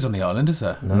not booze on the island, is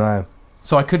there? No.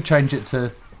 So I could change it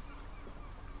to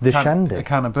the shandy. A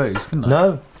can of booze, couldn't I?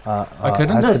 No. I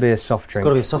couldn't. It has to be a soft drink. It's got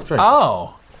to be a soft drink.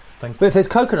 Oh. But if there's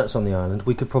coconuts on the island,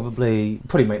 we could probably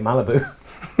make Malibu.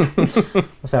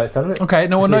 That's how it's done, isn't it? Okay,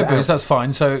 no booze, that's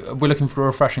fine. So we're looking for a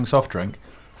refreshing soft drink.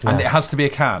 And it has to be a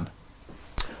can.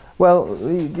 Well,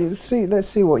 let's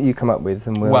see what you come up with,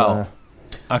 and we'll.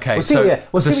 Okay, We'll see, so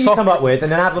we'll see what you come up with,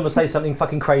 and then Adlam will say something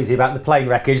fucking crazy about the plane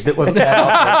wreckage that wasn't there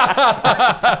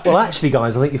last week. Well, actually,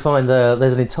 guys, I think you find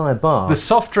there's an entire bar. The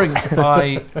soft drink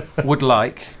I would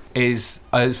like is,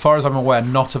 as far as I'm aware,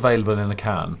 not available in a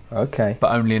can. Okay.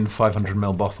 But only in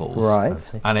 500ml bottles.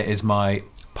 Right. And it is my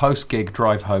post-gig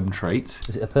drive-home treat.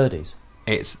 Is it a Purdy's?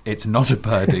 It's not a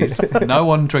Purdy's. No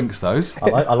one drinks those.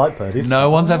 I like Purdy's. No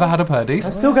one's ever had a Purdy's.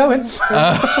 I'm still going. It's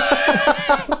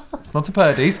not a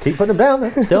Purdy's. Keep putting them down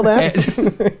there. Still there.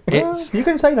 It's you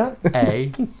can say that. a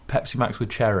Pepsi Max with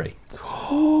cherry.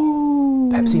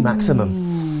 Pepsi Maximum.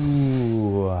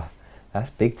 Ooh, that's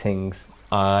big things.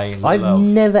 I've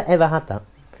never ever had that.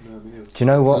 Do you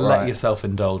know what? Let yourself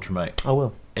indulge, mate. I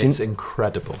will. It's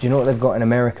incredible. Do you know what they've got in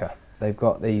America? They've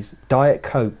got these Diet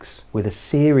Cokes with a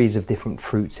series of different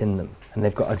fruits in them. And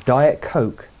they've got a Diet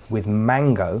Coke with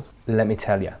mango. Let me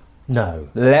tell you. No.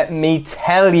 Let me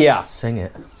tell you. Sing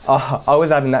it. I was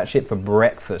having that shit for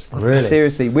breakfast. Really?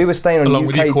 Seriously, we were staying on Along UK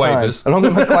with your time. quavers. Along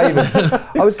with my quavers.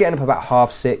 I was getting up about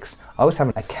 6:30. I was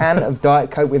having a can of Diet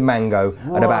Coke with mango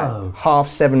at about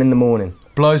 7:30 in the morning.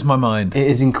 Blows my mind. It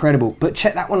is incredible. But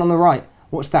check that one on the right.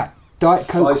 What's that? Diet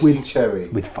Coke Feisty cherry.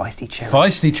 with feisty cherry.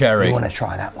 Feisty cherry. You want to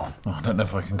try that one? Oh, I don't know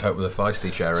if I can cope with a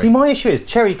feisty cherry. See, my issue is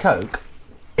cherry Coke,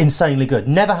 insanely good.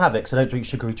 Never have it because I don't drink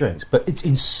sugary drinks, but it's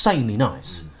insanely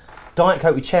nice. Diet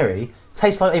Coke with cherry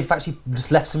tastes like they've actually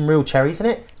just left some real cherries in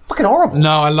it. Fucking horrible.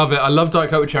 No, I love it. I love Diet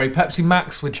Coke with cherry. Pepsi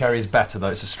Max with cherry is better, though.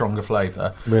 It's a stronger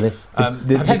flavour. Really?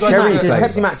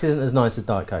 Pepsi Max isn't as nice as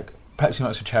Diet Coke. Pepsi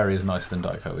Max with cherry is nicer than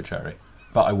Diet Coke with cherry.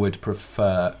 But I would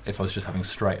prefer, if I was just having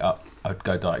straight up, I'd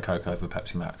go Diet Coke over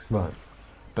Pepsi Max. Right.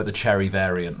 But the cherry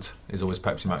variant is always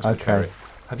Pepsi Max with cherry.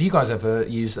 Have you guys ever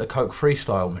used a Coke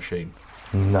Freestyle machine?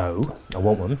 No. I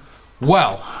want one.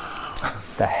 Well,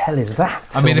 The hell is that?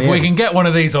 I mean, if we can get one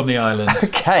of these on the island,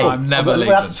 okay. I'm never leaving.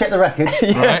 We'll have to check the wreckage.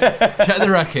 Right? Check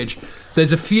the wreckage.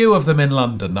 There's a few of them in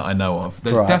London that I know of.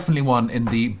 There's definitely one in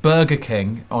the Burger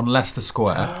King on Leicester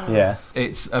Square. Yeah.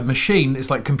 It's a machine.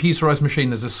 It's like a computerised machine.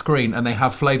 There's a screen, and they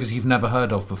have flavours you've never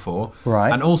heard of before.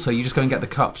 Right. And also, you just go and get the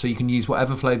cup, so you can use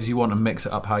whatever flavours you want and mix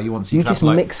it up how you want. So You can just have,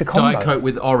 like, mix a combo. Diet Coke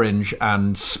with orange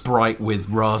and Sprite with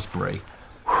raspberry.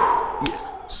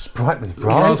 Sprite with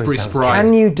raspberry Sprite.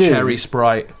 Can you do cherry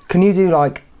Sprite? Can you do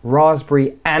like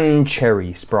raspberry and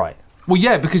cherry Sprite? Well,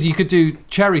 yeah, because you could do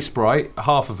cherry Sprite,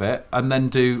 half of it, and then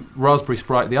do raspberry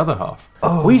Sprite, the other half.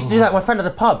 Oh. We used to do that. My friend at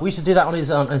a pub. We used to do that on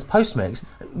his post mix.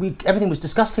 Everything was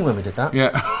disgusting when we did that.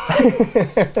 Yeah.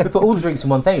 We put all the drinks in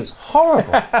one thing. It was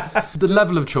horrible. The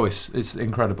level of choice is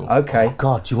incredible. Okay. Oh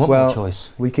God, do you want more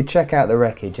choice? We could check out the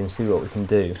wreckage and see what we can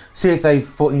do. See if they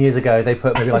 14 years ago they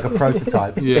put maybe like a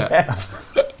prototype. Yeah.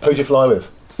 Who'd you fly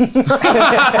with?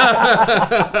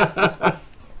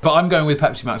 But I'm going with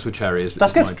Pepsi Max with cherry as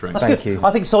That's good. my drink. That's Thank good. you.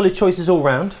 I think solid choices all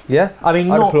round. Yeah. I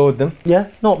mean, I'd applaud them. Yeah,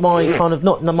 not my kind of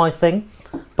not my thing.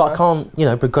 But I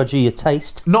can't, begrudge you your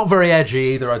taste. Not very edgy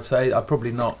either, I'd say. I'm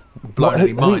probably not blowing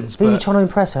any minds. Who are you trying to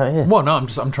impress out here? Well, no,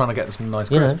 I'm trying to get some nice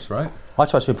crisps, right? I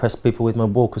tried to impress people with my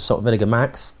Walker's Salt and Vinegar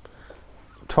Max.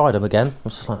 Tried them again. I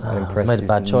was just like, I made a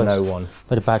bad choice. No one.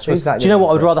 Made a bad choice. Who's that Do you know what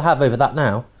I would impress? rather have over that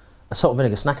now? A Salt and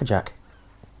Vinegar Snacker Jack.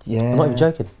 Yeah. I'm not even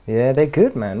joking. Yeah, they're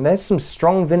good, man. There's some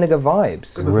strong vinegar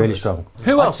vibes. Really strong.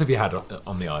 Who else have you had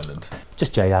on the island?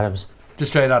 Just Jade Adams.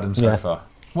 Just Jade Adams so Yeah. far.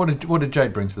 What did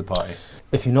Jade bring to the party?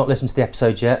 If you've not listened to the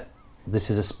episode yet,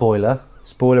 this is a spoiler.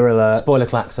 Spoiler alert. Spoiler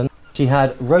klaxon. She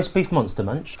had roast beef Monster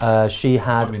Munch. She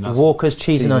had that's Walker's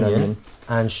cheese and and onion. onion.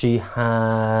 And she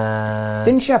had...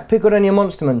 Didn't she have pickled onion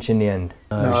Monster Munch in the end?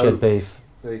 No, she had beef.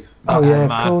 Beef. That's oh yeah,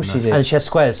 madness. of course she did. And she had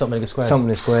squares, Salt and Vinegar squares. Something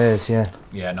in squares, yeah.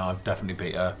 Yeah, no, I've definitely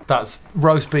beat her. That's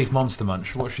roast beef Monster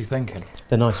Munch. What's she thinking?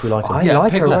 They're nice, we like them. I Yeah,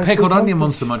 like her roast pickled beef onion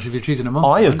Monster Monster Munch if you're choosing a Monster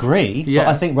I Munch. agree, Yeah. but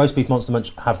I think roast beef Monster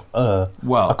Munch have a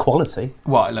quality.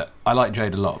 Well, look, I like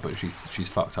Jade a lot, but she's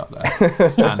fucked up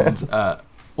there. And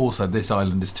also, this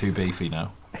island is too beefy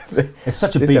now. It's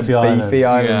such a It's beefy island.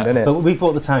 Yeah. isn't it? But we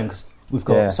bought the tank because we've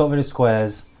got Yeah. Salt and Vinegar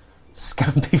squares,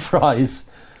 scampi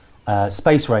fries,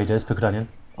 Space Raiders, pickled onion.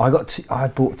 I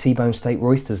bought T-bone steak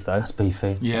roysters though. That's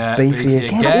beefy. Yeah, Beefy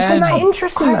again. Isn't that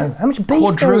interesting though? How much beef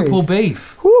Quadruple there is?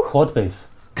 beef. Quad beef.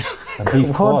 A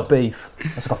beef quad. beef.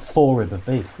 That's like a 4 rib of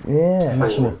beef. Yeah.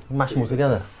 Mash them all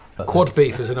together. But, Quad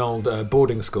beef is an old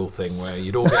boarding school thing where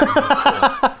you'd all get...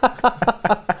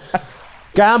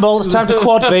 Gamble, it's time to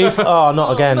quad beef. Oh,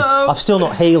 not again. no. I've still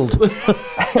not healed. Do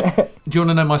you want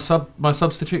to know my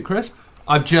substitute crisp?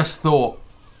 I've just thought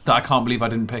that I can't believe I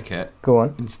didn't pick it. Go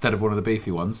on. Instead of one of the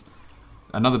beefy ones.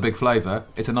 Another big flavour.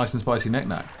 It's a nice and spicy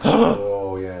knick-knack.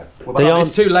 Oh, yeah.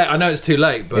 It's too late. I know it's too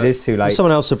late, but... It is too late.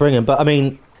 Someone else will bring him, but I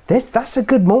mean... That's a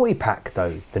good multi-pack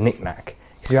though, the knick-knack.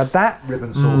 It's You had that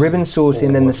ribbon sauce,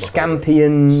 and then the scampi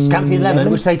and lemon,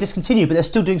 which they discontinued, but they're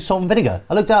still doing salt and vinegar.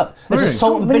 I looked up. There's a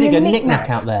salt and vinegar knick-knack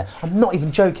out there. I'm not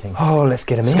even joking. Oh, let's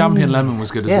get them in. Scampi and lemon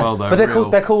was good as well, though. But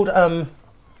they're called.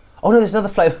 Oh no, there's another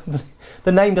flavour.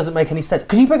 The name doesn't make any sense.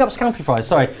 Could you bring up scampi fries?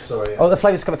 Sorry. Yeah. Oh, the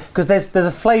flavour's scampi. Because there's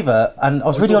a flavour, and I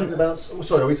was really on.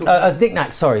 Sorry, are we talking?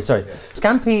 Knick-knack. Sorry. Yeah.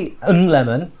 Scampi and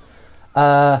lemon.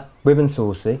 Ribbon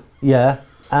saucy. Yeah,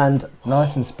 and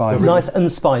nice and spicy. Nice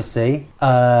and spicy.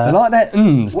 They like their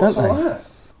don't they? That?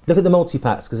 Look at the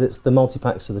multi-packs, because it's the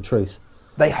multi-packs of the truth.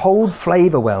 They hold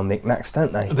flavour well, knick-knacks,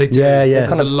 don't they? They do. Yeah. They're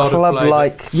kind of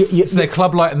club-like. So they're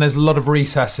club-like, and there's a lot of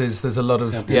recesses. There's a lot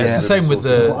of it's the same with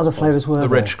the what other flavours were the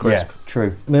there? Ridge Crisp. Yeah,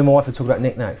 true. Me and my wife were talking about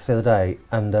knick-knacks the other day,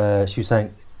 and she was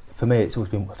saying, for me, it's always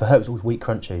been, for her, it's always wheat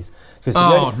crunchies. But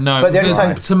the only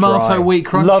time tomato wheat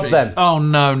crunchies. Love them. Oh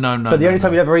no! But the only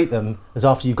time you'd ever eat them is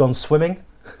after you've gone swimming.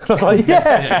 And I was like,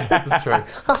 yeah, that's true.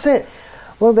 That's it.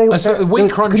 Well,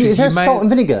 wheat crunchies. Is there salt and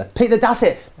vinegar? That's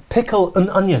it. Pickle and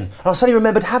onion. And I suddenly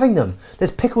remembered having them.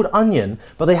 There's pickled onion,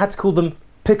 but they had to call them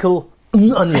pickle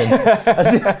and onion.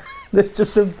 As if there's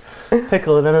just some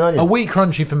pickle and then an onion. A wheat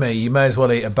crunchy for me, you may as well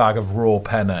eat a bag of raw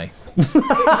penne.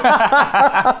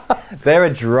 They're a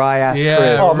dry ass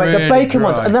crisp. Oh, mate, really the bacon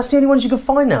ones, dry. and that's the only ones you can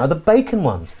find now. Are the bacon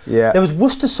ones. Yeah. There was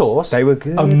Worcester sauce. They were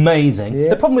good. Amazing. Yeah.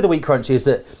 The problem with the wheat crunchy is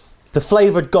that the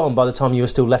flavour had gone by the time you were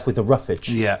still left with the roughage.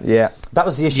 Yeah. That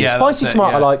was the issue. Yeah, Spicy that's it,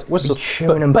 tomato yeah. I liked. Worcester sauce,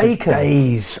 but bacon.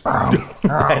 Days.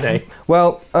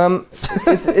 Well,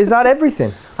 is that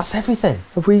everything? That's everything.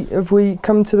 Have we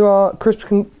come to our crisp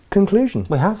conclusion?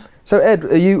 We have. So Ed,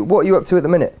 what are you up to at the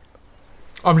minute?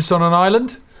 I'm just on an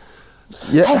island.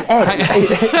 Yeah. Hey, Ed.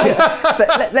 So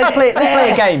let's play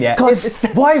a game, yeah. God,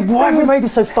 why have we made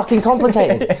this so fucking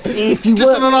complicated? If you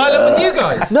Just on an island with you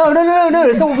guys. No,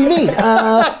 that's not what we mean.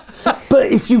 But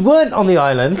if you weren't on the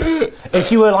island,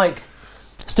 if you were like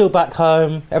still back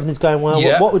home, everything's going well,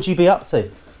 Yeah. what would you be up to?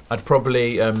 I'd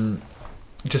probably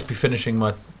just be finishing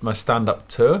my stand-up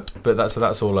tour, but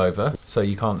that's all over, so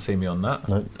you can't see me on that.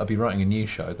 No. I'd be writing a new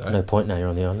show though. No point now. You're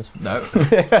on the island. No,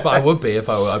 but I would be if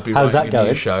I'd be How's writing that a new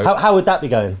going? show. How would that be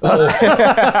going? Because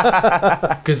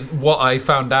what I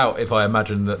found out, if I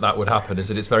imagined that would happen, is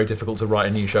that it's very difficult to write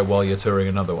a new show while you're touring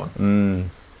another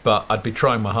one. But I'd be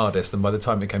trying my hardest, and by the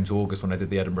time it came to August when I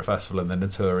did the Edinburgh Festival and then the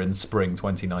tour in spring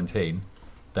 2019,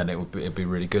 then it'd be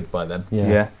really good by then.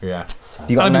 Yeah. I'd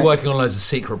be working on loads of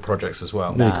secret projects as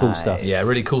well. Really cool stuff. Yeah,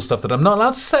 really cool stuff that I'm not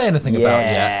allowed to say anything about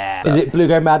yet. Is it Blue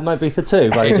Go Mad in Ibiza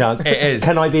 2 by any chance? It is.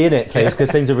 Can I be in it, please?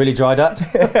 Because things are really dried up.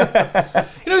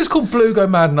 You know, it's called Blue Go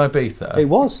Mad in Ibiza. It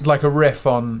was. It's like a riff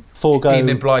on Go-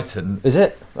 Enid Blyton. Is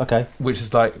it? Okay. Which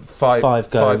is like five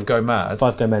go mad.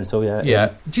 5 Go Mental, yeah.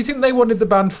 Yeah. Do you think they wanted the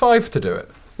band Five to do it?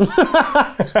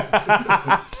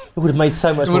 It would have made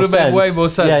so much It more would sense. have made way more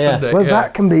sense, wouldn't it? Well, Yeah.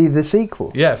 that can be the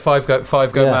sequel. Yeah, five go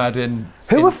mad in.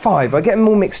 Who were Five? I get them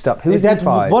all mixed up. Who was in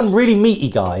Five? One really meaty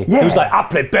guy who was like, I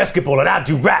play basketball and I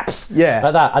do raps. Yeah.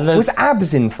 Like that. And Was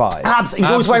Abs in Five? Abs. He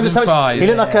was always Abs wearing was so in much. Five. He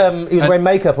looked like he was wearing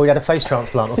makeup or he had a face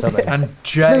transplant or something. And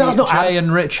Jay, No, that was not Abs. Jay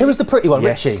and Richie. Who was the pretty one?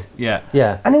 Yes. Richie. Yeah.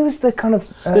 Yeah. And who was the kind of...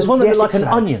 There's one that the looked like an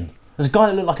Essex lad? onion. There's a guy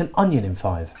that looked like an onion in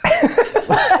Five.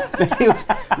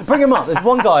 Bring him up. There's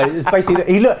one guy. It's basically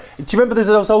do you remember there's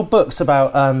those old books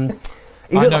about? I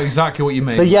know exactly what you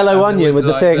mean. The yellow onion with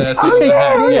the thing. He's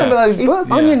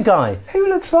onion guy. Who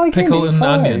looks like Pickle him in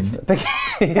and Five?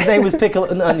 onion. His name was Pickle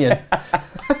and Onion.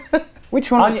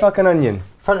 Which one looks like an onion?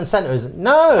 Front and centre is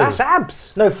no. That's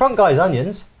Abs. No, front guy's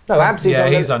onions. No, Abs is Yeah,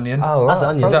 onion. he's onion. Oh, That's right.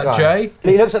 onion. Is that Front guy. Jay?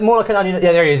 He looks more like an onion.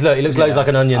 Yeah, there he is. Look, he looks loads like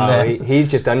an onion there. He's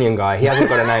just onion guy. He hasn't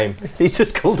got a name. He's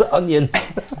just called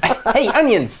onions. Hey,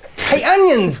 onions! Hey,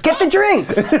 onions! Get the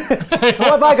drinks! What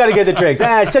have I got to get the drinks?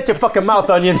 Shut your fucking mouth,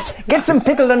 onions. Get some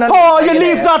pickled and onions. Oh, you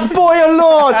leave that boy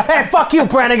alone. Hey, fuck you,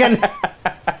 Brannigan.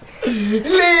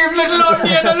 Leave little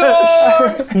onion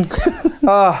alone.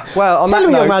 Well, on Tell that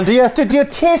me, note, young man, do you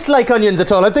taste like onions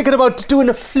at all? I'm thinking about doing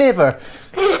a flavour.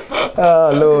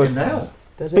 oh Lord, Now.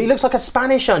 But he looks like a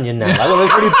Spanish onion now, like one of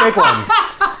those really big ones.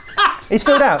 He's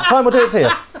filled out. Time will do it to you.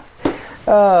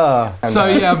 So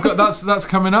yeah, I've got that's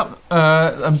coming up.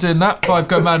 I'm doing that. Five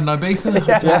Go Mad in Ibiza.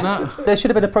 I'm doing that. There should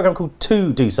have been a programme called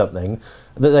To Do Something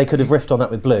that they could have riffed on that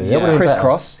with Blue. Yeah. That would have been better.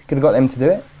 Crisscross. Could have got them to do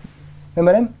it.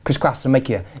 Remember them? Crisscross to make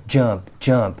you jump.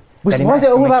 Why is it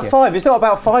all about Five? It's not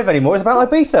about Five anymore. It's about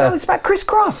Ibiza. No, it's about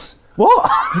Crisscross. What?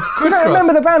 You don't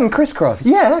remember the band Crisscross?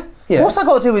 Yeah. Yeah. What's that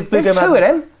got to do with Blue There's Go two Mad?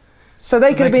 of them. So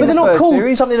they could have been But they're the not first called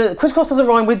series. something that Crisscross doesn't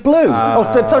rhyme with blue.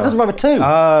 So it doesn't rhyme with two.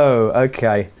 Oh,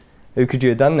 okay. Who could you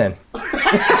have done then?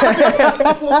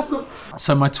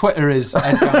 So my Twitter is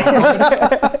Ed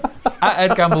Gamble at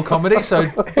Ed Gamble Comedy. So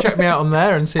check me out on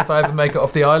there and see if I ever make it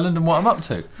off the island and what I'm up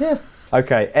to. Yeah.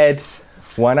 Okay, Ed,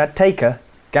 why not take a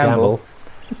gamble?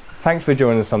 Thanks for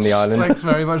joining us on the island. Thanks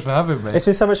very much for having me. It's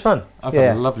been so much fun. I've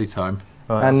had a lovely time.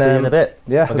 Right, I'll see you in a bit.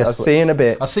 Yeah, I'll see you in a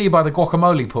bit. I'll see you by the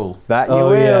guacamole pool. That you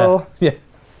will. Yeah.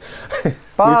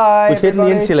 Bye. We've hidden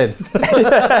the insulin.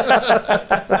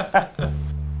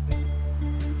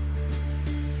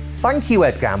 Thank you,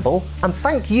 Ed Gamble, and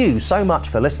thank you so much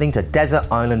for listening to Desert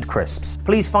Island Crisps.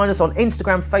 Please find us on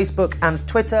Instagram, Facebook, and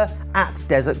Twitter at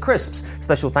Desert Crisps.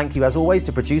 Special thank you, as always,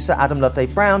 to producer Adam Loveday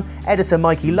Brown, editor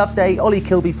Mikey Loveday, Ollie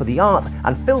Kilby for the art,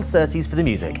 and Phil Surtees for the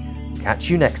music.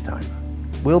 Catch you next time.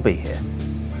 We'll be here.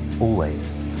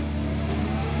 Always.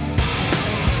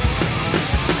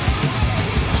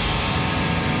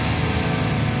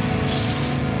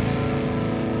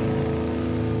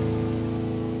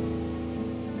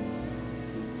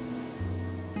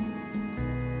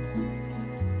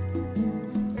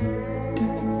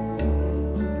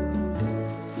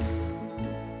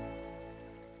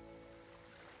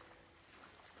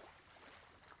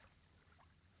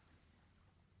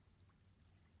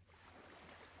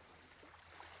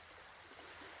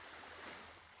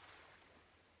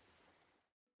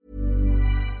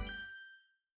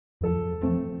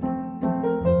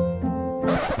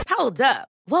 Hold up.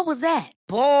 What was that?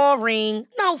 Boring.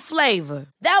 No flavor.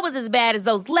 That was as bad as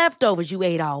those leftovers you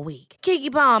ate all week.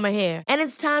 Keke Palmer here, and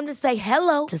it's time to say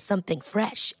hello to something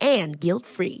fresh and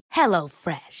guilt-free. Hello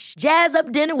Fresh. Jazz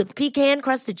up dinner with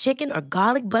pecan-crusted chicken or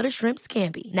garlic butter shrimp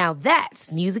scampi. Now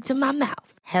that's music to my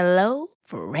mouth. Hello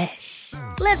Fresh.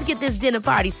 Let's get this dinner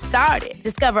party started.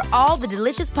 Discover all the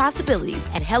delicious possibilities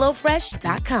at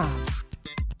hellofresh.com.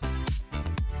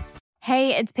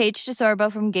 Hey, it's Paige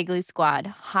DeSorbo from Giggly Squad.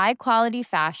 High quality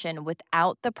fashion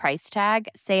without the price tag.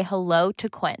 Say hello to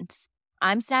Quince.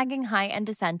 I'm snagging high-end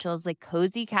essentials like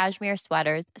cozy cashmere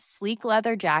sweaters, sleek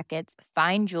leather jackets,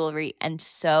 fine jewelry, and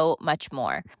so much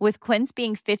more. With Quince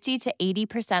being 50 to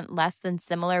 80% less than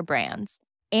similar brands.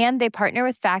 And they partner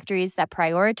with factories that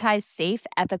prioritize safe,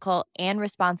 ethical, and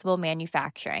responsible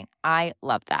manufacturing. I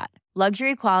love that.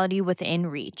 Luxury quality within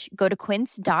reach. Go to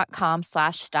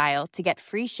quince.com/style to get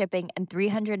free shipping and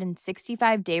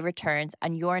 365-day returns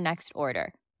on your next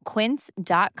order.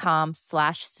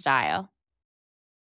 Quince.com/style.